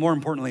 And even more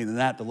importantly than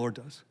that, the Lord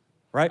does,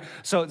 right?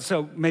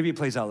 So maybe it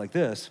plays out like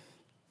this.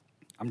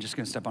 I'm just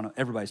gonna step on it.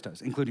 Everybody's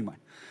does, including mine.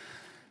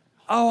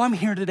 Oh, I'm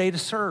here today to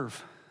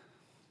serve.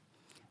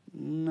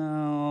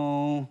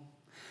 No.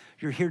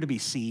 You're here to be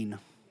seen.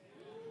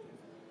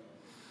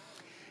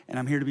 And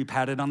I'm here to be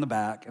patted on the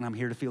back, and I'm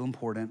here to feel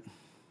important.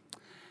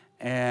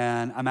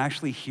 And I'm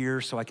actually here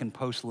so I can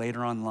post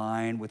later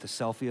online with a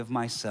selfie of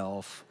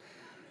myself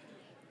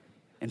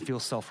and feel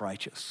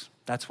self-righteous.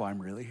 That's why I'm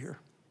really here.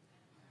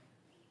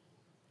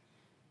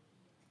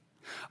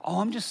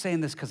 Oh, I'm just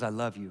saying this because I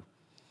love you.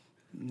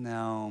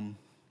 No,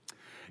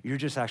 you're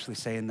just actually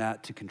saying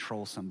that to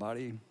control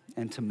somebody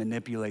and to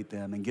manipulate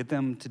them and get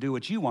them to do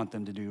what you want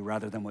them to do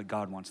rather than what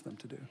God wants them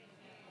to do.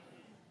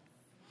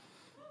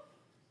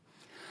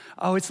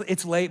 Oh,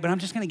 it's late, but I'm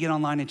just going to get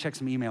online and check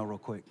some email real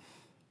quick.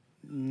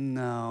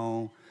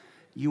 No,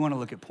 you want to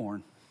look at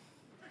porn.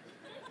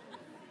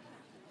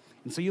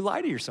 And so you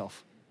lie to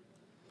yourself.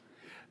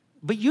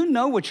 But you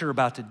know what you're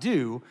about to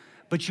do,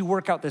 but you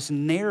work out this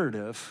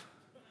narrative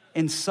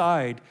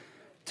inside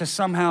to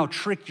somehow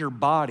trick your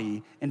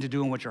body into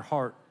doing what your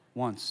heart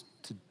wants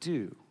to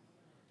do.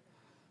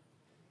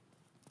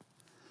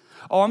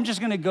 Oh, I'm just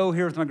gonna go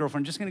here with my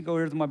girlfriend, just gonna go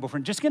here with my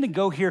boyfriend, just gonna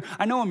go here.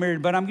 I know I'm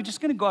married, but I'm just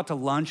gonna go out to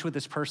lunch with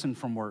this person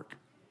from work.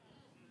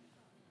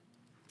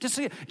 Just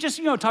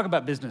talk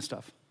about business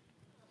stuff.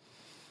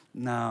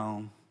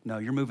 No,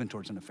 you're moving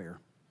towards an affair,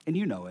 and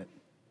you know it.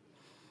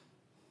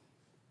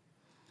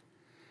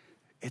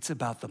 It's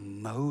about the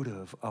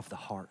motive of the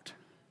heart.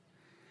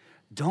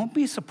 Don't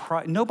be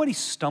surprised. Nobody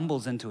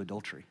stumbles into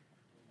adultery.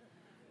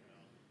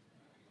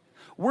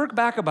 Work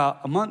back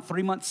about a month,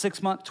 3 months,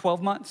 6 months,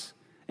 12 months,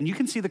 and you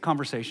can see the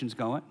conversations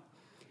going.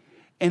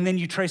 And then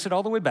you trace it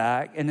all the way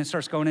back, and it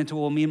starts going into,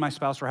 well, me and my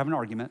spouse were having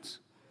arguments.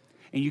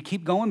 And you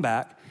keep going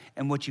back,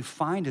 and what you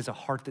find is a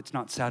heart that's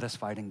not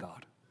satisfied in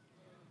God.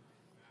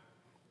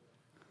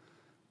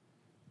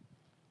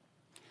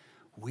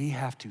 We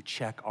have to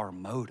check our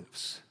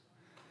motives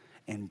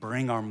and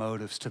bring our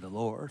motives to the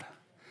Lord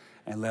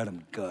and let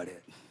him gut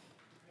it.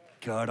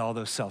 Gut all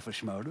those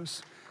selfish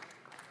motives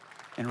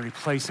and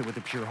replace it with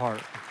a pure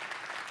heart.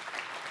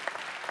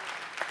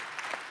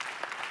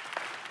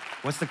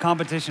 What's the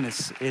competition?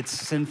 It's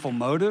sinful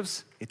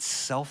motives. It's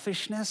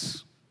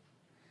selfishness.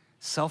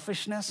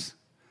 Selfishness.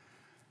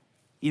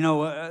 You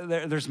know,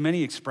 there's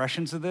many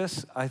expressions of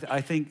this.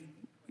 I think,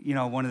 you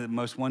know, one of the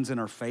most ones in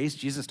our face,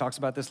 Jesus talks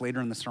about this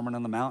later in the Sermon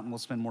on the Mount, and we'll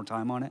spend more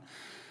time on it.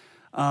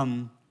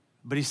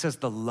 But he says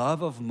the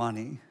love of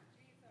money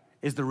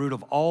is the root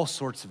of all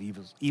sorts of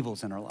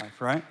evils in our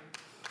life, right?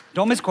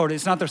 Don't misquote it.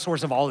 It's not the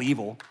source of all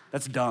evil.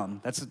 That's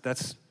dumb. That's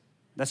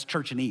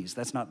churchanese.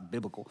 That's not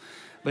biblical.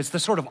 But it's the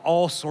sort of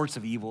all sorts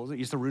of evils.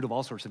 It's the root of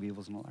all sorts of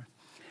evils in our life.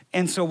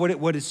 And so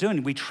what it's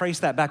doing, we trace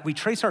that back. We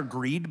trace our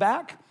greed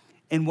back.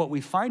 And what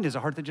we find is a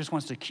heart that just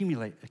wants to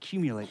accumulate,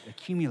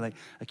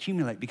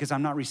 because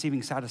I'm not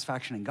receiving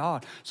satisfaction in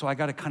God. So I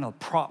got to kind of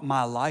prop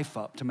my life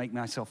up to make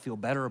myself feel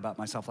better about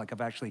myself, like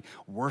I've actually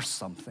worth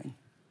something,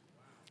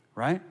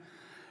 right?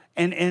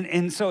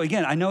 And so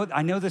again, I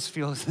know this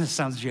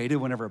sounds jaded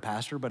whenever a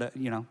pastor, but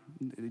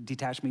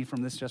detach me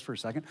from this just for a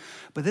second.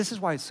 But this is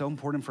why it's so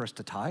important for us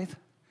to tithe,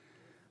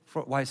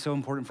 why it's so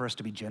important for us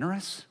to be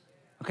generous.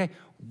 Okay,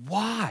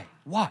 why?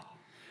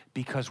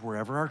 Because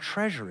wherever our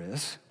treasure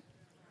is,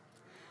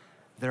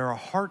 there our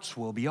hearts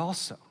will be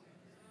also,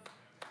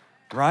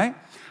 right?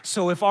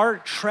 So if our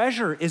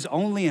treasure is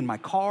only in my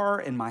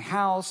car, in my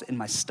house, in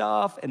my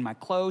stuff, in my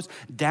clothes,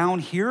 down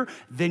here,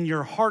 then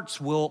your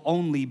hearts will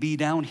only be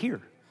down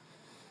here.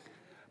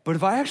 But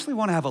if I actually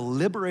want to have a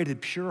liberated,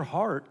 pure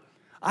heart,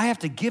 I have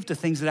to give to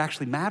things that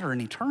actually matter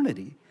in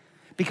eternity,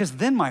 because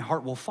then my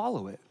heart will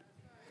follow it.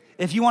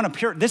 If you want a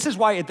pure, this is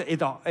why at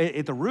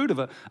the root of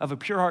a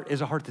pure heart is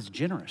a heart that's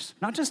generous,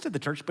 not just at the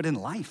church, but in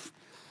life.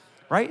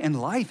 Right? In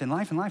life.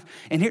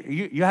 And here,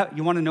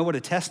 you want to know what a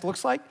test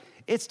looks like?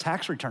 It's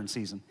tax return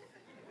season.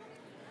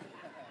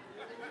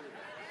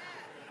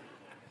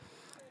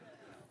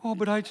 Oh,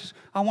 but I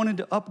wanted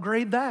to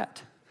upgrade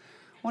that.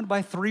 I want to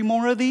buy 3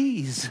 more of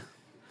these.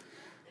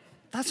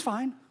 That's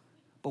fine.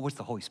 But what's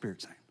the Holy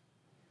Spirit saying?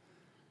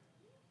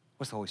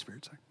 What's the Holy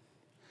Spirit saying?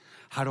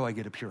 How do I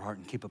get a pure heart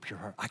and keep a pure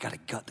heart? I got to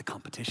gut the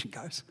competition,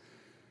 guys.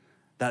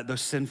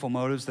 Those sinful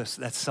motives,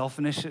 that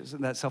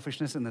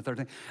selfishness, and the third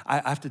thing,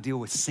 I have to deal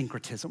with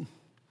syncretism.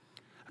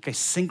 Okay,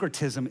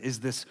 syncretism is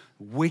this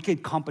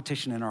wicked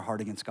competition in our heart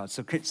against God.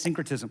 So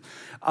syncretism,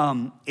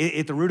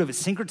 at the root of it,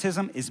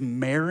 syncretism is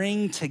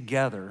marrying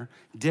together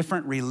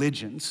different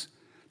religions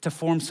to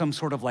form some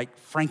sort of like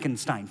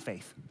Frankenstein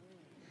faith.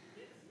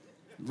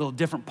 Little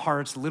different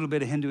parts, a little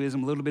bit of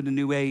Hinduism, a little bit of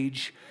New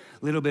Age,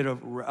 a little bit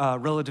of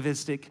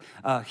relativistic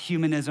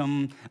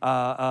humanism,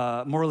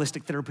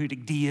 moralistic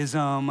therapeutic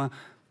deism,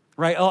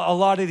 right? A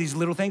lot of these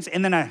little things.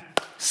 And then I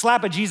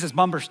slap a Jesus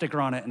bumper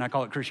sticker on it and I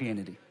call it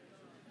Christianity.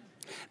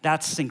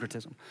 That's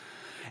syncretism.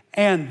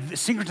 And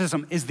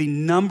syncretism is the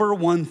number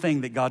one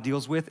thing that God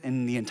deals with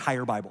in the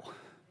entire Bible,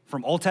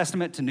 from Old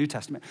Testament to New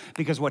Testament.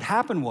 Because what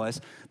happened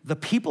was the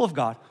people of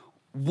God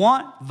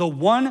want the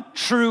one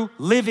true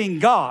living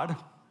God,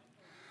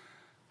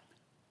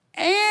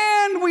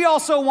 and we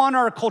also want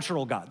our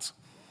cultural gods.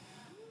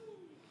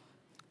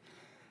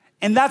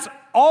 And that's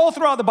all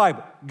throughout the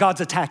Bible.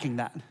 God's attacking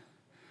that.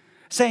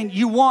 saying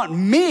you want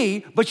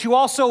me, but you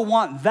also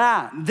want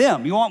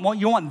them. You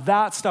want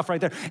that stuff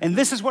right there. And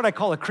this is what I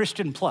call a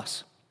Christian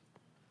plus.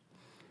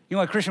 You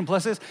know what a Christian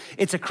plus is?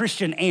 It's a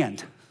Christian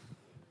and.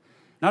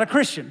 Not a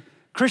Christian.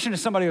 Christian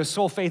is somebody who has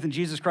soul faith in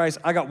Jesus Christ.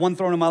 I got one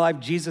throne in my life.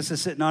 Jesus is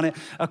sitting on it.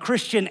 A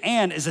Christian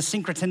and is a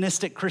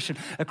synchronistic Christian.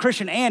 A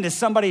Christian and is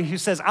somebody who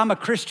says, I'm a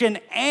Christian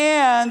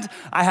and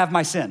I have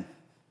my sin.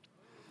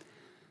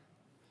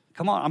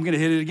 Come on, I'm going to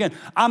hit it again.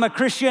 I'm a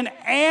Christian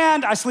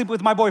and I sleep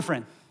with my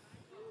boyfriend.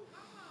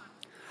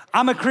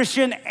 I'm a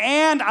Christian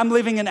and I'm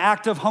living an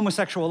active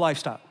homosexual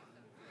lifestyle.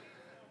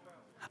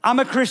 I'm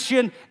a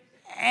Christian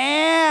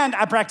and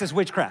I practice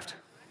witchcraft.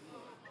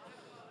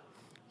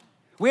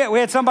 We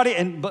had somebody,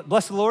 and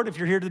bless the Lord if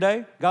you're here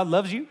today, God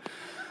loves you.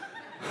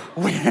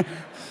 We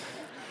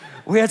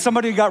had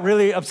somebody who got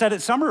really upset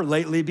at Summer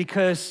lately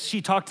because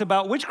she talked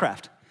about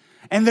witchcraft.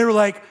 And they were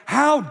like,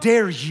 how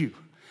dare you?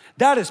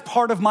 That is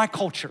part of my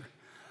culture.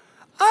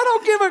 I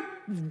don't give a...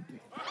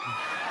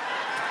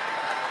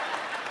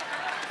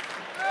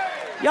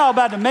 Y'all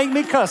about to make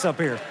me cuss up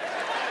here.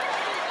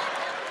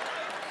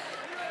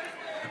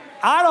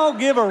 I don't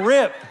give a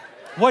rip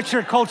what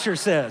your culture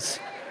says.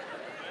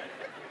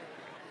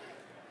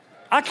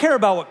 I care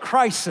about what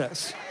Christ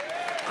says.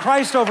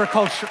 Christ over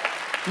culture,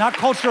 not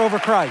culture over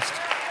Christ.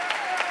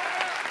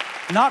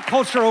 Not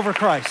culture over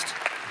Christ.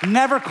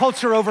 Never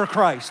culture over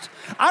Christ.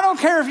 I don't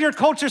care if your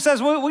culture says,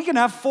 well, we can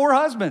have 4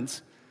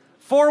 husbands,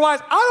 4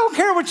 wives. I don't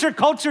care what your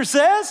culture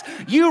says.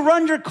 You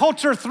run your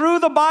culture through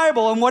the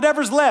Bible, and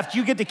whatever's left,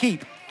 you get to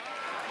keep.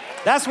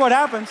 That's what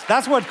happens.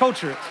 That's what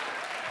culture is.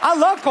 I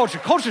love culture.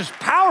 Culture's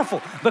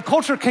powerful, but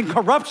culture can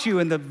corrupt you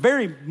in the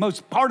very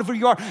most part of who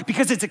you are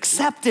because it's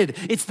accepted.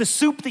 It's the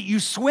soup that you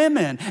swim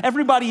in.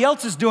 Everybody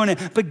else is doing it,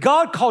 but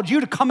God called you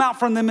to come out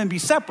from them and be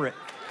separate.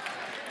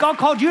 God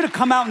called you to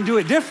come out and do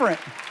it different.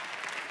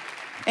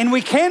 And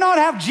we cannot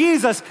have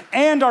Jesus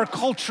and our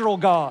cultural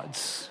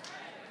gods.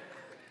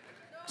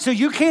 So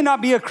you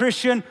cannot be a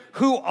Christian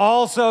who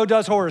also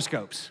does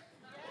horoscopes.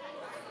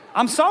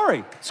 I'm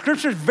sorry.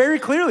 Scripture very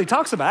clearly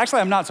talks about it. Actually,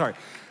 I'm not sorry.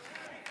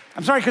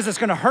 I'm sorry because it's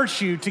going to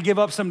hurt you to give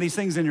up some of these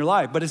things in your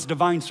life, but it's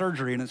divine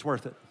surgery and it's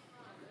worth it.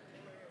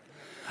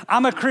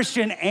 I'm a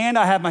Christian and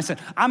I have my sin.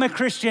 I'm a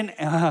Christian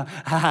and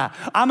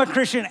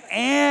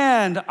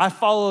I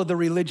follow the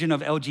religion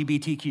of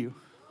LGBTQ.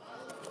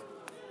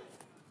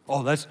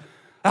 Oh, that's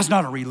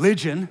not a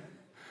religion.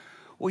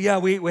 Well, yeah,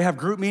 we have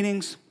group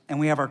meetings and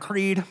we have our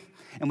creed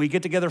and we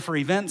get together for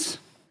events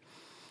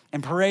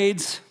and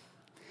parades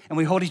and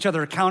we hold each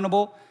other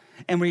accountable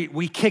and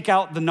we kick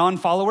out the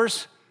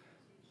non-followers.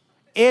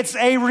 It's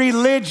a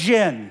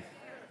religion.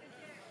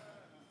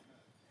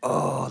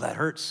 Oh, that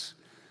hurts.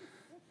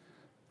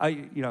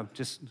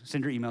 Just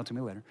send your email to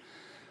me later.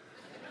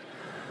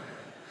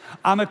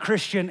 I'm a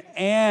Christian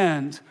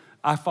and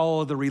I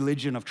follow the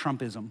religion of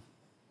Trumpism.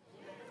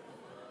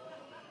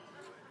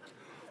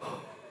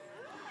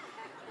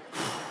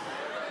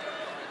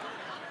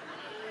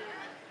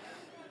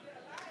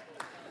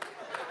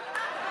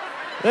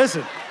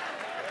 Listen,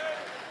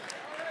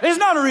 it's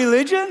not a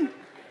religion.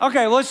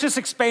 Okay, well, let's just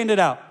expand it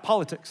out.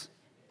 Politics,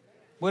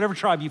 whatever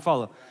tribe you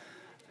follow.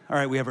 All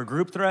right, we have our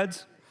group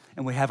threads,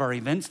 and we have our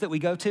events that we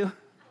go to.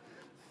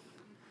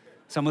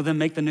 Some of them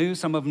make the news,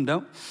 some of them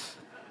don't.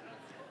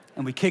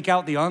 And we kick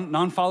out the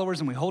non-followers,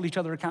 and we hold each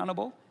other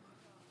accountable.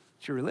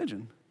 It's your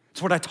religion.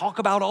 It's what I talk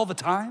about all the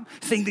time.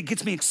 Things that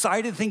gets me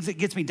excited, things that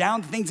gets me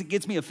down, things that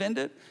gets me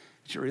offended.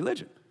 It's your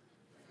religion.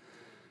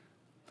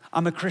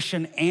 I'm a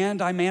Christian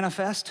and I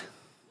manifest.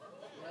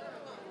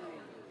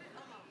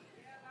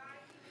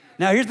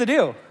 Now, here's the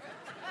deal.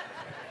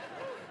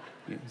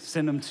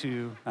 Send them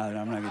to,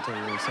 I'm not going to tell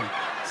you where to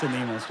send the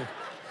emails to.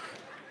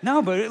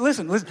 No, but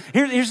listen,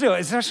 here's the deal.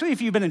 Especially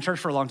if you've been in church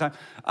for a long time,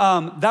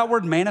 that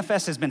word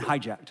manifest has been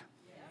hijacked.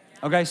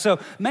 Okay, so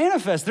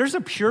manifest, there's a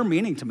pure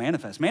meaning to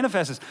manifest.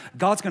 Manifest is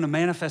God's going to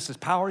manifest his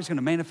power. He's going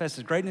to manifest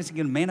his greatness. He's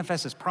going to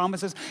manifest his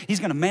promises. He's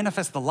going to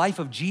manifest the life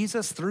of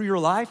Jesus through your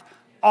life.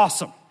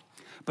 Awesome.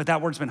 But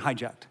that word's been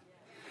hijacked.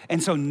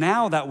 And so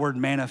now that word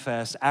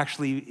manifest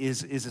actually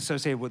is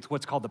associated with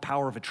what's called the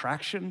power of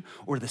attraction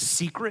or the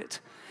secret.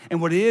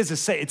 And what it is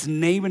say it's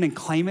name it and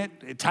claim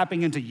it,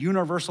 tapping into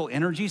universal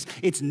energies.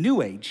 It's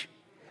new age.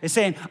 It's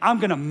saying, I'm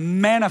gonna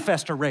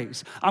manifest a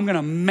raise. I'm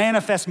gonna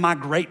manifest my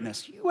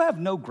greatness. You have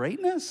no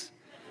greatness.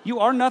 You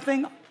are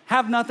nothing,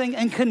 have nothing,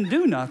 and can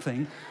do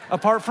nothing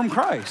apart from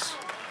Christ.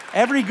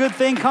 Every good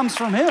thing comes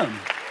from him.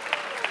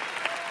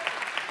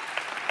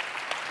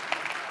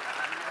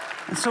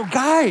 And so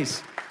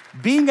guys,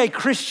 being a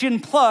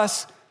Christian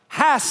plus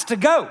has to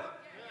go.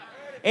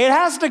 It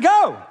has to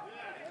go.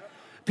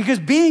 Because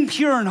being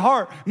pure in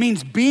heart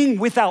means being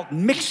without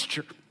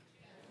mixture.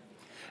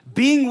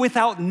 Being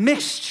without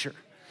mixture.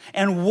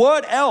 And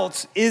what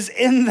else is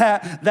in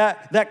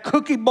that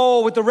cookie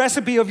bowl with the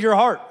recipe of your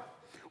heart?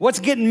 What's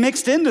getting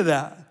mixed into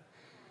that?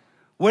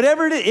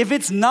 Whatever it is, if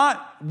it's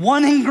not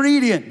one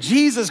ingredient,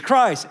 Jesus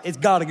Christ, it's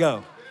gotta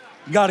go.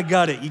 You gotta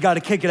gut it. You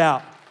gotta kick it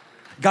out.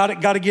 Got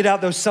to get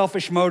out those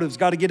selfish motives.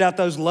 Got to get out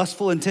those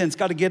lustful intents.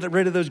 Got to get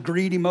rid of those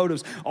greedy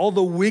motives. All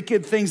the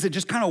wicked things that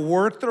just kind of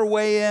work their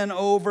way in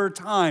over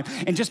time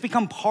and just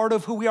become part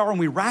of who we are. And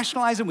we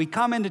rationalize it. We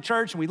come into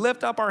church and we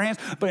lift up our hands,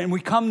 and we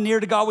come near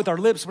to God with our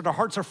lips, but our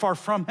hearts are far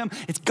from him.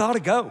 It's got to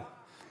go.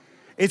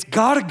 It's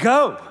got to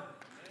go.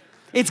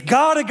 It's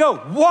got to go.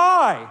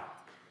 Why?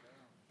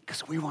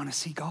 Because we want to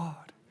see God.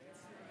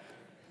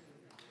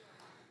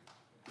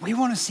 We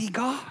want to see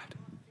God.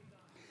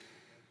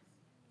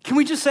 Can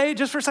we just say it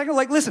just for a second?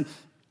 Like, listen,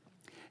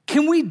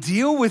 can we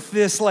deal with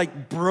this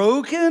like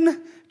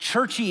broken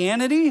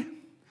churchianity?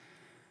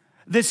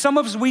 That some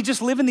of us, we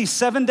just live in these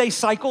 7-day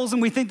cycles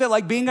and we think that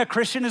like being a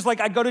Christian is like,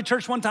 I go to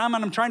church one time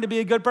and I'm trying to be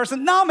a good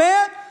person. No,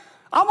 man,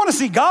 I want to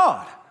see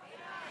God.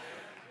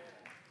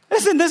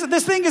 Listen,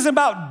 this thing isn't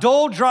about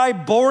dull, dry,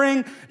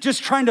 boring,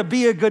 just trying to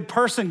be a good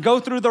person, go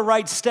through the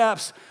right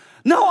steps.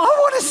 No, I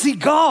want to see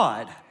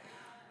God.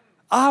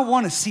 I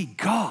want to see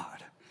God.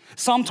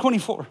 Psalm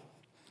 24,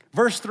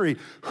 verse 3,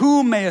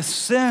 who may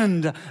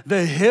ascend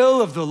the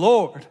hill of the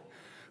Lord?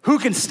 Who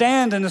can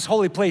stand in his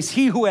holy place?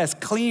 He who has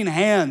clean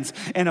hands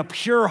and a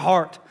pure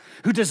heart,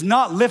 who does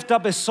not lift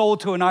up his soul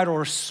to an idol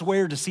or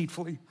swear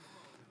deceitfully.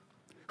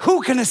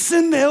 Who can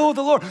ascend the hill of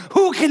the Lord?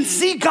 Who can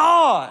see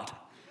God?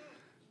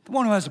 The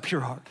one who has a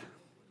pure heart.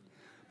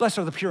 Blessed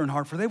are the pure in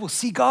heart, for they will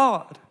see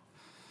God.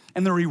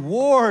 And the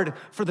reward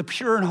for the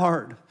pure in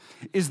heart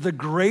is the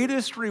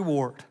greatest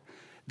reward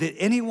that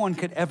anyone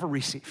could ever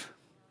receive.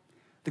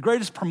 The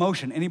greatest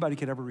promotion anybody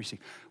could ever receive.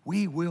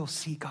 We will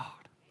see God.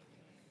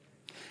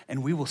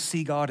 And we will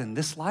see God in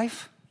this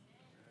life.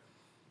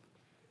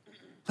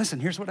 Listen,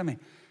 here's what I mean.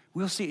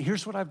 We'll see,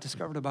 here's what I've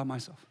discovered about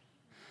myself.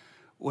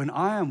 When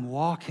I am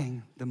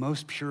walking the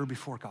most pure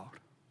before God,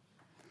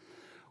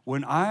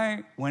 when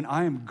I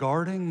am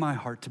guarding my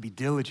heart to be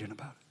diligent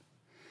about it,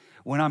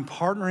 when I'm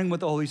partnering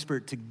with the Holy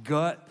Spirit to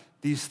gut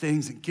these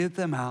things and get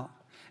them out,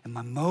 and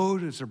my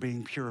motives are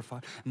being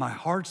purified, and my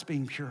heart's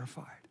being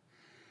purified,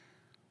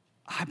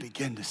 I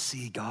begin to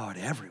see God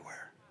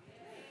everywhere.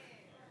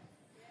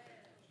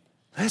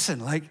 Listen,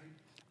 like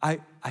I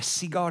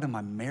see God in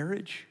my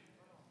marriage.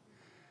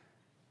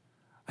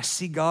 I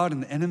see God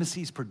in the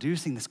intimacies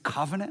producing this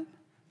covenant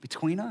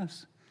between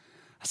us.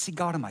 I see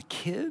God in my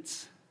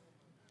kids.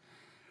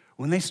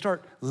 When they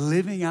start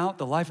living out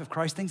the life of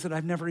Christ, things that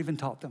I've never even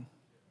taught them.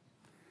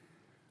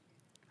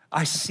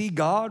 I see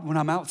God when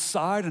I'm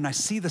outside and I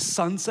see the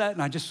sunset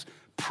and I just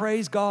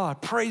praise God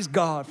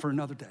for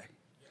another day.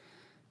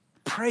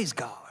 Praise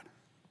God.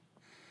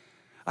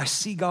 I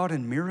see God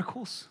in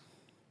miracles.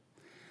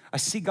 I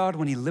see God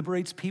when he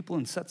liberates people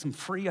and sets them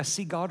free. I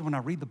see God when I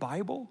read the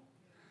Bible.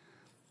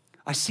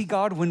 I see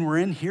God when we're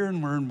in here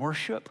and we're in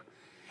worship.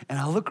 And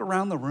I look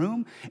around the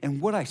room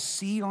and what I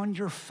see on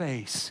your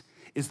face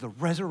is the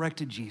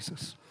resurrected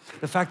Jesus.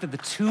 The fact that the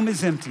tomb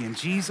is empty and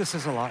Jesus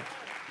is alive.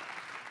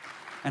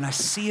 And I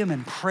see him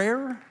in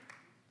prayer.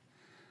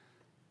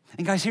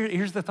 And guys,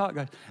 here's the thought,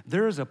 guys.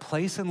 There is a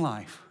place in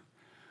life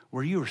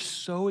where you are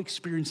so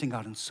experiencing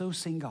God and so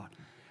seeing God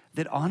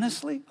that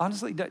honestly,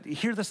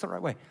 hear this the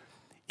right way.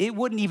 It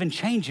wouldn't even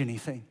change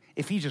anything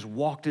if he just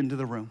walked into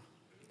the room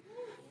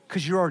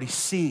because you're already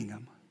seeing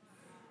him.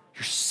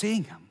 You're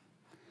seeing him.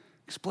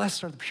 Because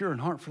blessed are the pure in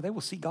heart, for they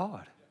will see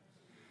God.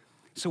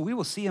 So we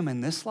will see him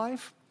in this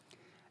life,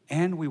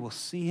 and we will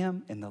see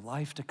him in the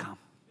life to come.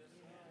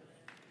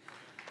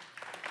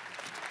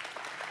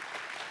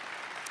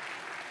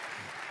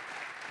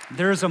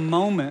 There's a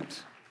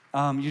moment,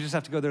 you just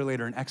have to go there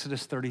later, in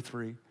Exodus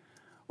 33,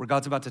 where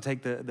God's about to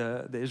take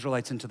the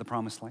Israelites into the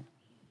promised land.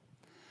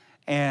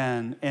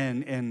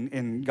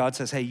 And God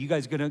says, hey, you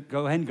guys gonna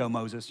go ahead and go,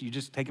 Moses. You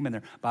just take them in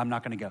there, but I'm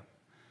not gonna go.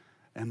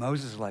 And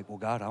Moses is like, well,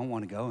 God, I don't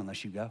wanna go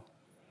unless you go.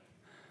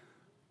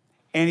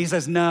 And he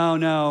says,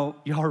 no,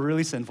 y'all are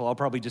really sinful. I'll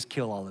probably just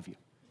kill all of you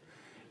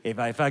if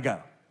I go.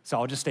 So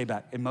I'll just stay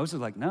back. And Moses is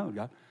like, no,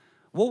 God,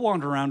 we'll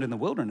wander around in the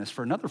wilderness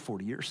for another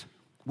 40 years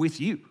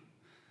with you.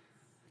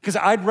 Because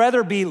I'd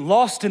rather be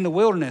lost in the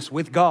wilderness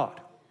with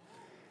God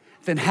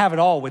than have it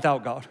all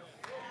without God.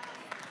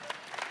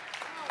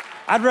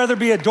 I'd rather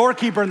be a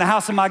doorkeeper in the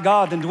house of my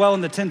God than dwell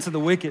in the tents of the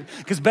wicked.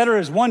 Because better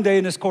is one day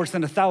in this course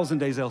than 1,000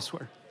 days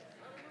elsewhere.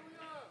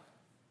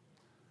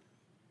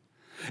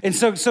 And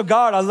so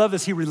God, I love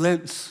this, he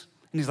relents.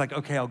 And he's like,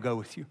 okay, I'll go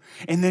with you.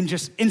 And then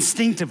just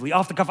instinctively,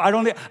 off the cuff,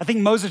 I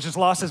think Moses just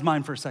lost his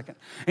mind for a second.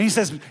 And he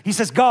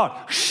says,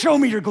 God, show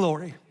me your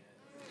glory.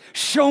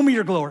 Show me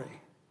your glory.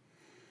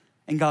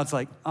 And God's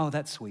like, oh,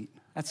 that's sweet.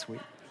 That's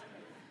sweet.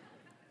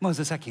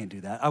 Moses, I can't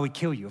do that. I would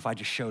kill you if I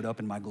just showed up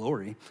in my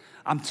glory.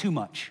 I'm too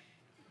much.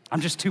 I'm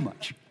just too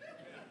much.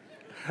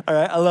 All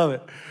right, I love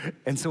it.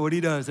 And so what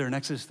he does there in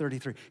Exodus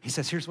 33, he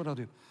says, here's what I'll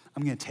do.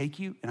 I'm gonna take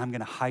you and I'm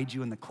gonna hide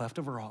you in the cleft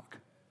of a rock.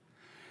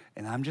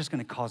 And I'm just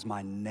gonna cause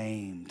my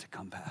name to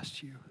come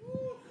past you.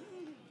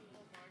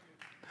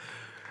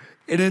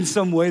 And in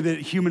some way that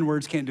human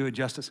words can't do it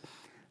justice,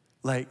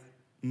 like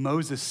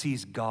Moses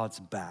sees God's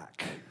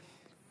back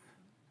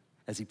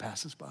as he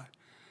passes by.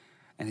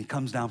 And he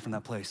comes down from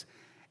that place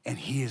and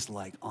he is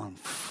like on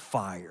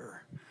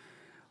fire.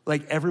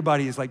 like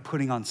everybody is like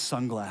putting on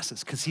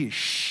sunglasses because he is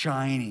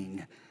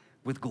shining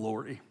with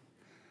glory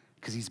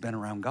because he's been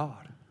around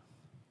God.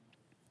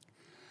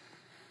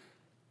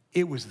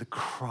 It was the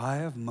cry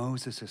of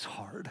Moses'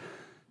 heart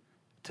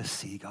to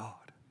see God.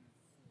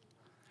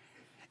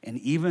 And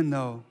even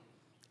though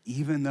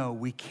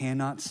we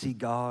cannot see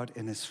God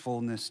in his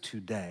fullness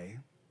today,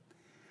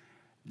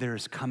 there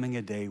is coming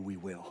a day we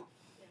will.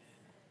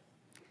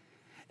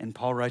 And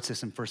Paul writes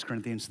this in 1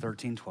 Corinthians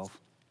 13:12.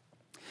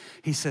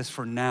 He says,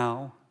 for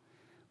now,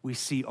 we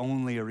see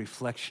only a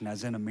reflection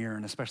as in a mirror,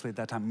 and especially at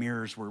that time,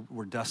 mirrors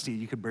were dusty.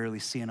 You could barely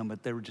see in them,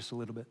 but they were just a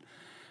little bit.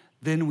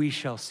 Then we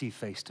shall see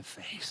face to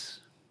face.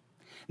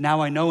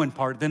 Now I know in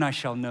part, then I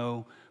shall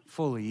know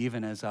fully,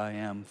 even as I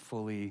am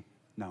fully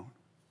known.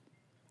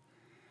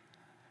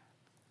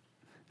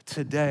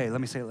 Today, let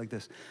me say it like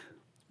this.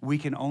 We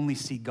can only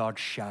see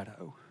God's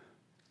shadow,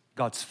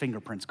 God's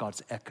fingerprints,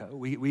 God's echo.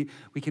 We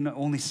can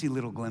only see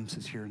little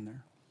glimpses here and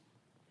there.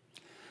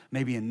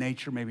 Maybe in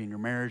nature, maybe in your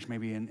marriage,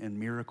 maybe in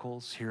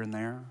miracles here and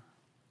there.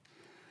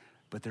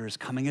 But there is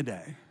coming a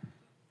day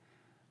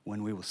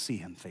when we will see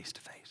him face to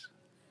face.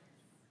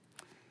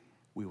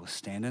 We will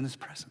stand in his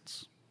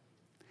presence.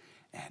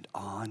 And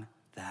on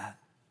that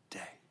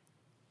day,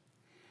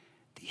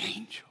 the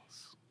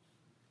angels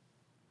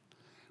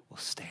will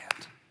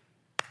stand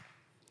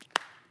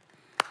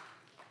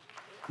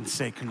and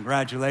say,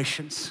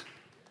 congratulations,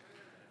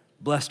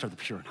 blessed are the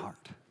pure in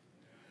heart,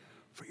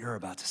 for you're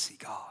about to see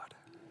God.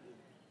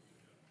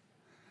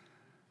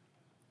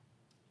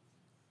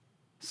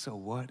 So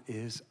what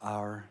is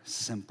our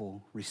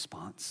simple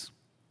response?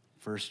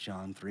 1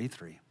 John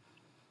 3:3.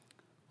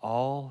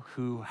 All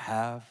who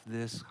have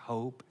this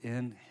hope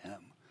in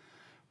him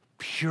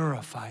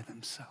purify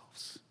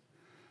themselves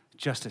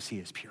just as he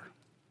is pure.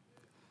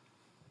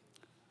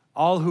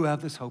 All who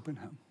have this hope in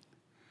him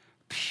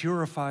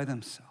purify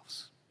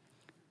themselves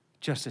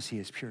just as he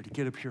is pure. To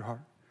get a pure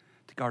heart,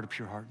 to guard a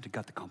pure heart, to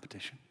gut the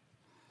competition.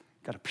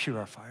 Got to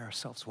purify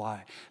ourselves.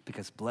 Why?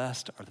 Because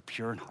blessed are the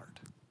pure in heart,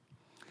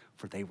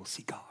 for they will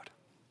see God.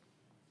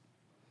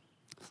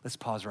 Let's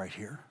pause right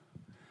here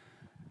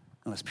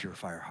and let's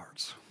purify our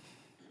hearts.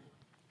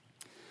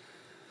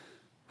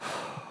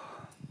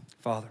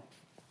 Father,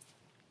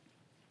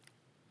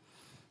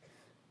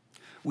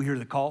 we hear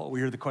the call, we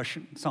hear the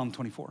question, Psalm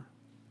 24.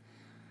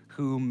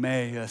 Who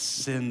may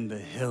ascend the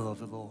hill of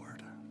the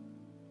Lord?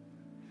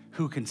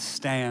 Who can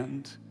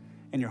stand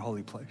in your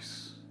holy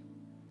place?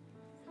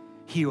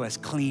 He who has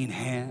clean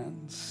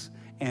hands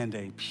and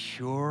a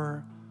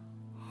pure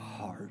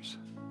heart.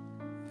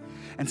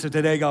 And so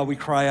today, God, we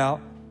cry out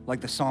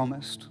like the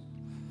psalmist.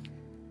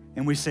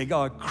 And we say,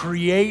 God,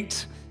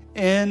 create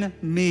in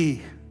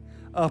me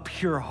a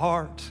pure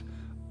heart,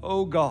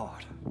 oh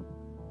God.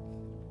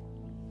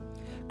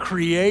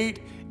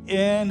 Create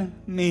in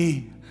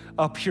me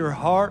a pure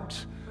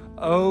heart,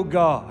 oh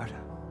God.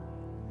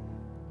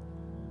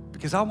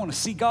 Because I want to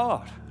see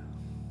God.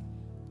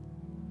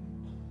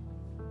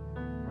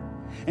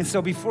 And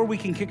so before we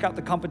can kick out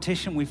the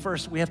competition, we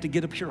have to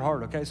get a pure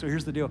heart, okay? So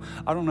here's the deal.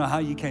 I don't know how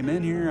you came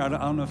in here. I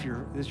don't know if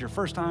this is your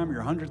first time or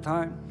your 100th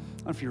time. I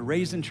don't know if you're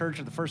raised in church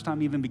or the first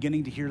time even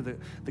beginning to hear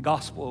the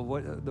gospel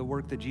of the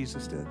work that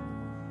Jesus did.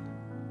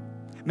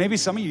 Maybe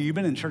some of you've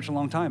been in church a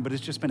long time, but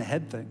it's just been a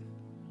head thing.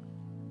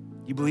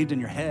 You believed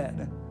in your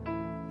head.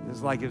 It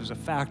was like it was a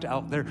fact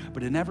out there,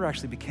 but it never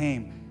actually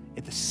became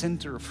at the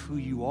center of who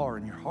you are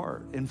in your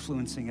heart,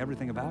 influencing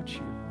everything about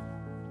you.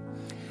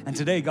 And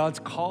today, God's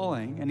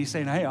calling, and he's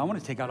saying, hey, I want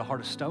to take out a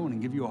heart of stone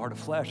and give you a heart of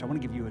flesh. I want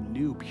to give you a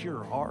new,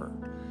 pure heart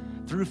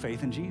through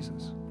faith in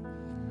Jesus.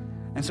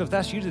 And so if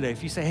that's you today,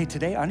 if you say, hey,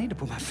 today I need to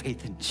put my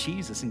faith in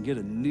Jesus and get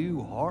a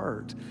new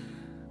heart,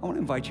 I want to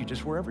invite you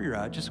just wherever you're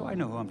at, just so I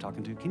know who I'm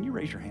talking to. Can you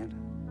raise your hand?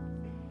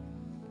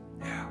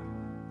 Yeah.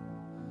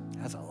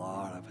 That's a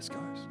lot of us,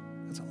 guys.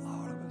 That's a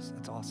lot of us.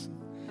 That's awesome.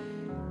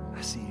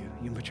 I see you.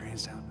 You can put your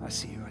hands down. I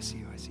see you. I see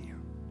you. I see you.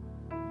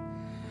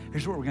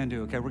 Here's what we're going to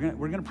do, okay?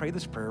 We're going to pray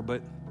this prayer,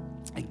 but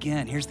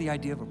again, here's the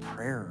idea of a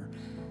prayer.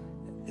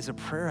 Is a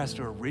prayer has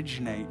to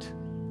originate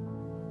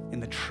in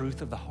the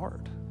truth of the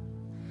heart.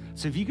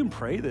 So if you can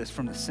pray this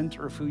from the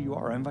center of who you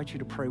are, I invite you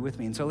to pray with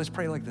me. And so let's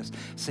pray like this.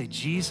 Say,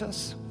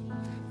 Jesus,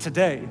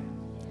 today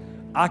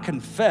I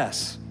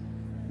confess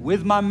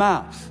with my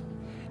mouth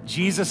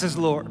Jesus is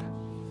Lord.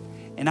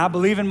 And I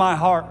believe in my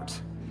heart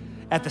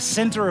at the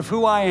center of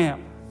who I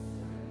am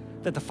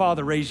that the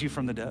Father raised you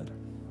from the dead.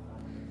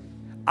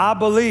 I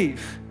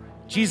believe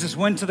Jesus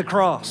went to the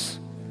cross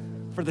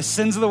for the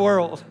sins of the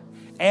world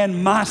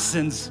and my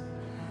sins,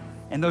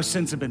 and those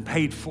sins have been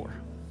paid for.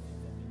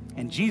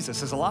 And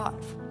Jesus is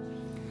alive.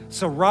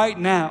 So right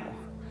now,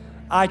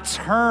 I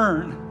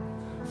turn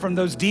from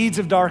those deeds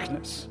of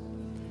darkness.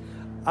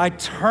 I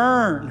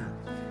turn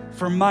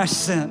from my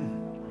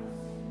sin,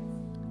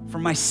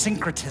 from my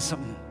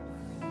syncretism,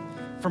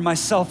 from my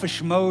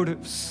selfish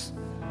motives,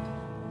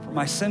 from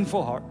my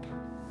sinful heart.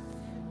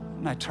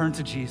 And I turn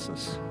to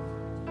Jesus.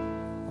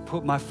 I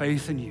put my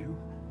faith in you.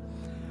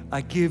 I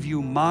give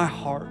you my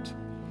heart.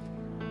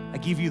 I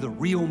give you the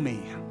real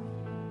me.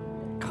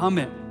 Come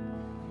in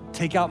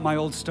Take out my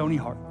old stony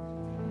heart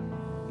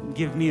and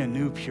give me a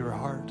new pure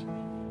heart.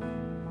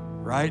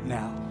 Right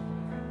now,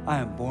 I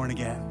am born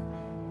again,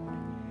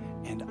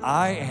 and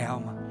I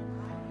am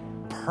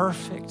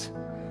perfect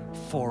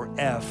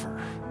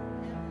forever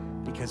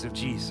because of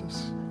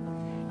Jesus,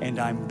 and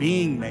I'm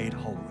being made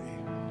holy.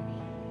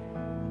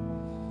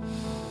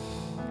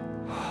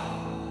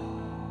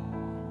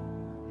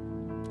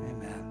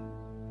 Amen.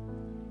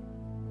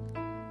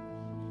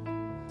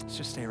 Let's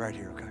just stay right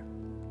here, okay?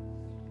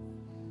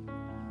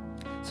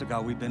 So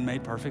God, we've been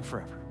made perfect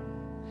forever,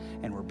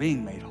 and we're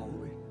being made holy.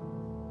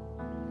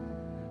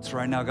 So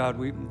right now, God,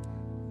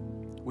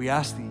 we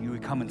ask that you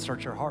would come and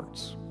search our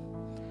hearts.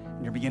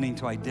 And you're beginning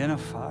to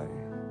identify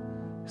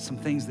some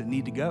things that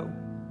need to go.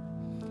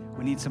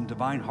 We need some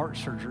divine heart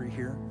surgery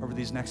here over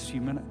these next few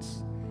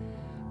minutes.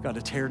 We've got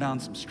to tear down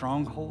some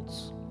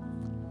strongholds,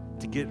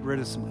 to get rid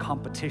of some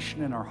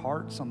competition in our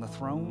hearts on the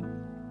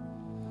throne.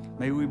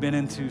 Maybe we've been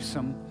into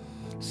some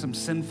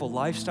sinful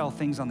lifestyle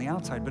things on the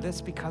outside, but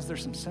it's because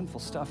there's some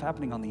sinful stuff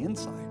happening on the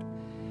inside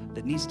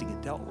that needs to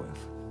get dealt with.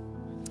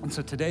 And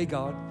so today,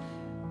 God,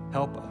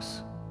 help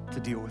us to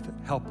deal with it.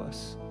 Help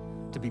us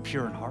to be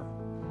pure in heart,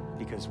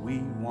 because we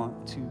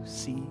want to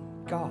see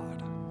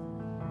God.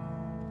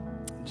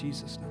 In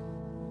Jesus' name.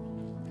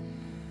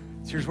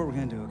 So here's what we're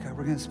going to do, okay?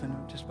 We're going to spend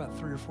just about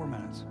 3 or 4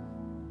 minutes.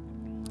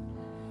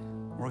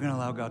 We're going to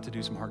allow God to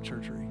do some heart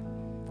surgery.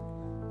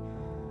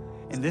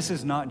 And this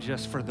is not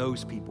just for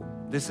those people.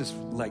 This is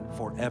like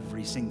for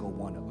every single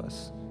one of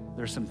us.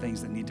 There's some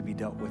things that need to be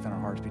dealt with in our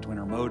hearts, between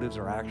our motives,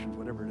 our actions,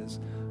 whatever it is.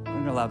 We're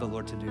going to allow the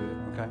Lord to do it,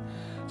 okay?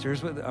 So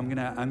here's what I'm going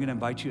to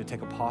invite you to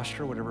take a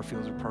posture, whatever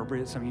feels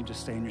appropriate. Some of you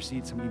just stay in your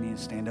seat. Some of you need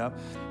to stand up.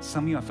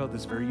 Some of you, I felt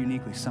this very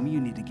uniquely. Some of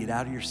you need to get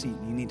out of your seat.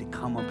 You need to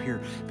come up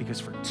here, because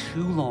for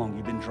too long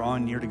you've been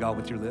drawing near to God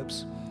with your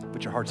lips,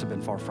 but your hearts have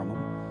been far from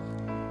Him.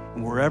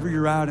 And wherever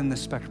you're at in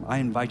this spectrum, I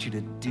invite you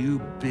to do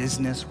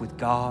business with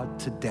God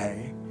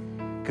today,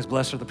 because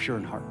blessed are the pure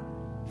in heart,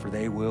 for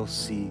they will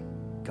see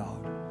God.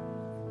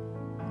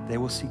 They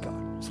will see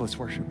God. So let's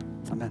worship.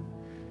 Amen.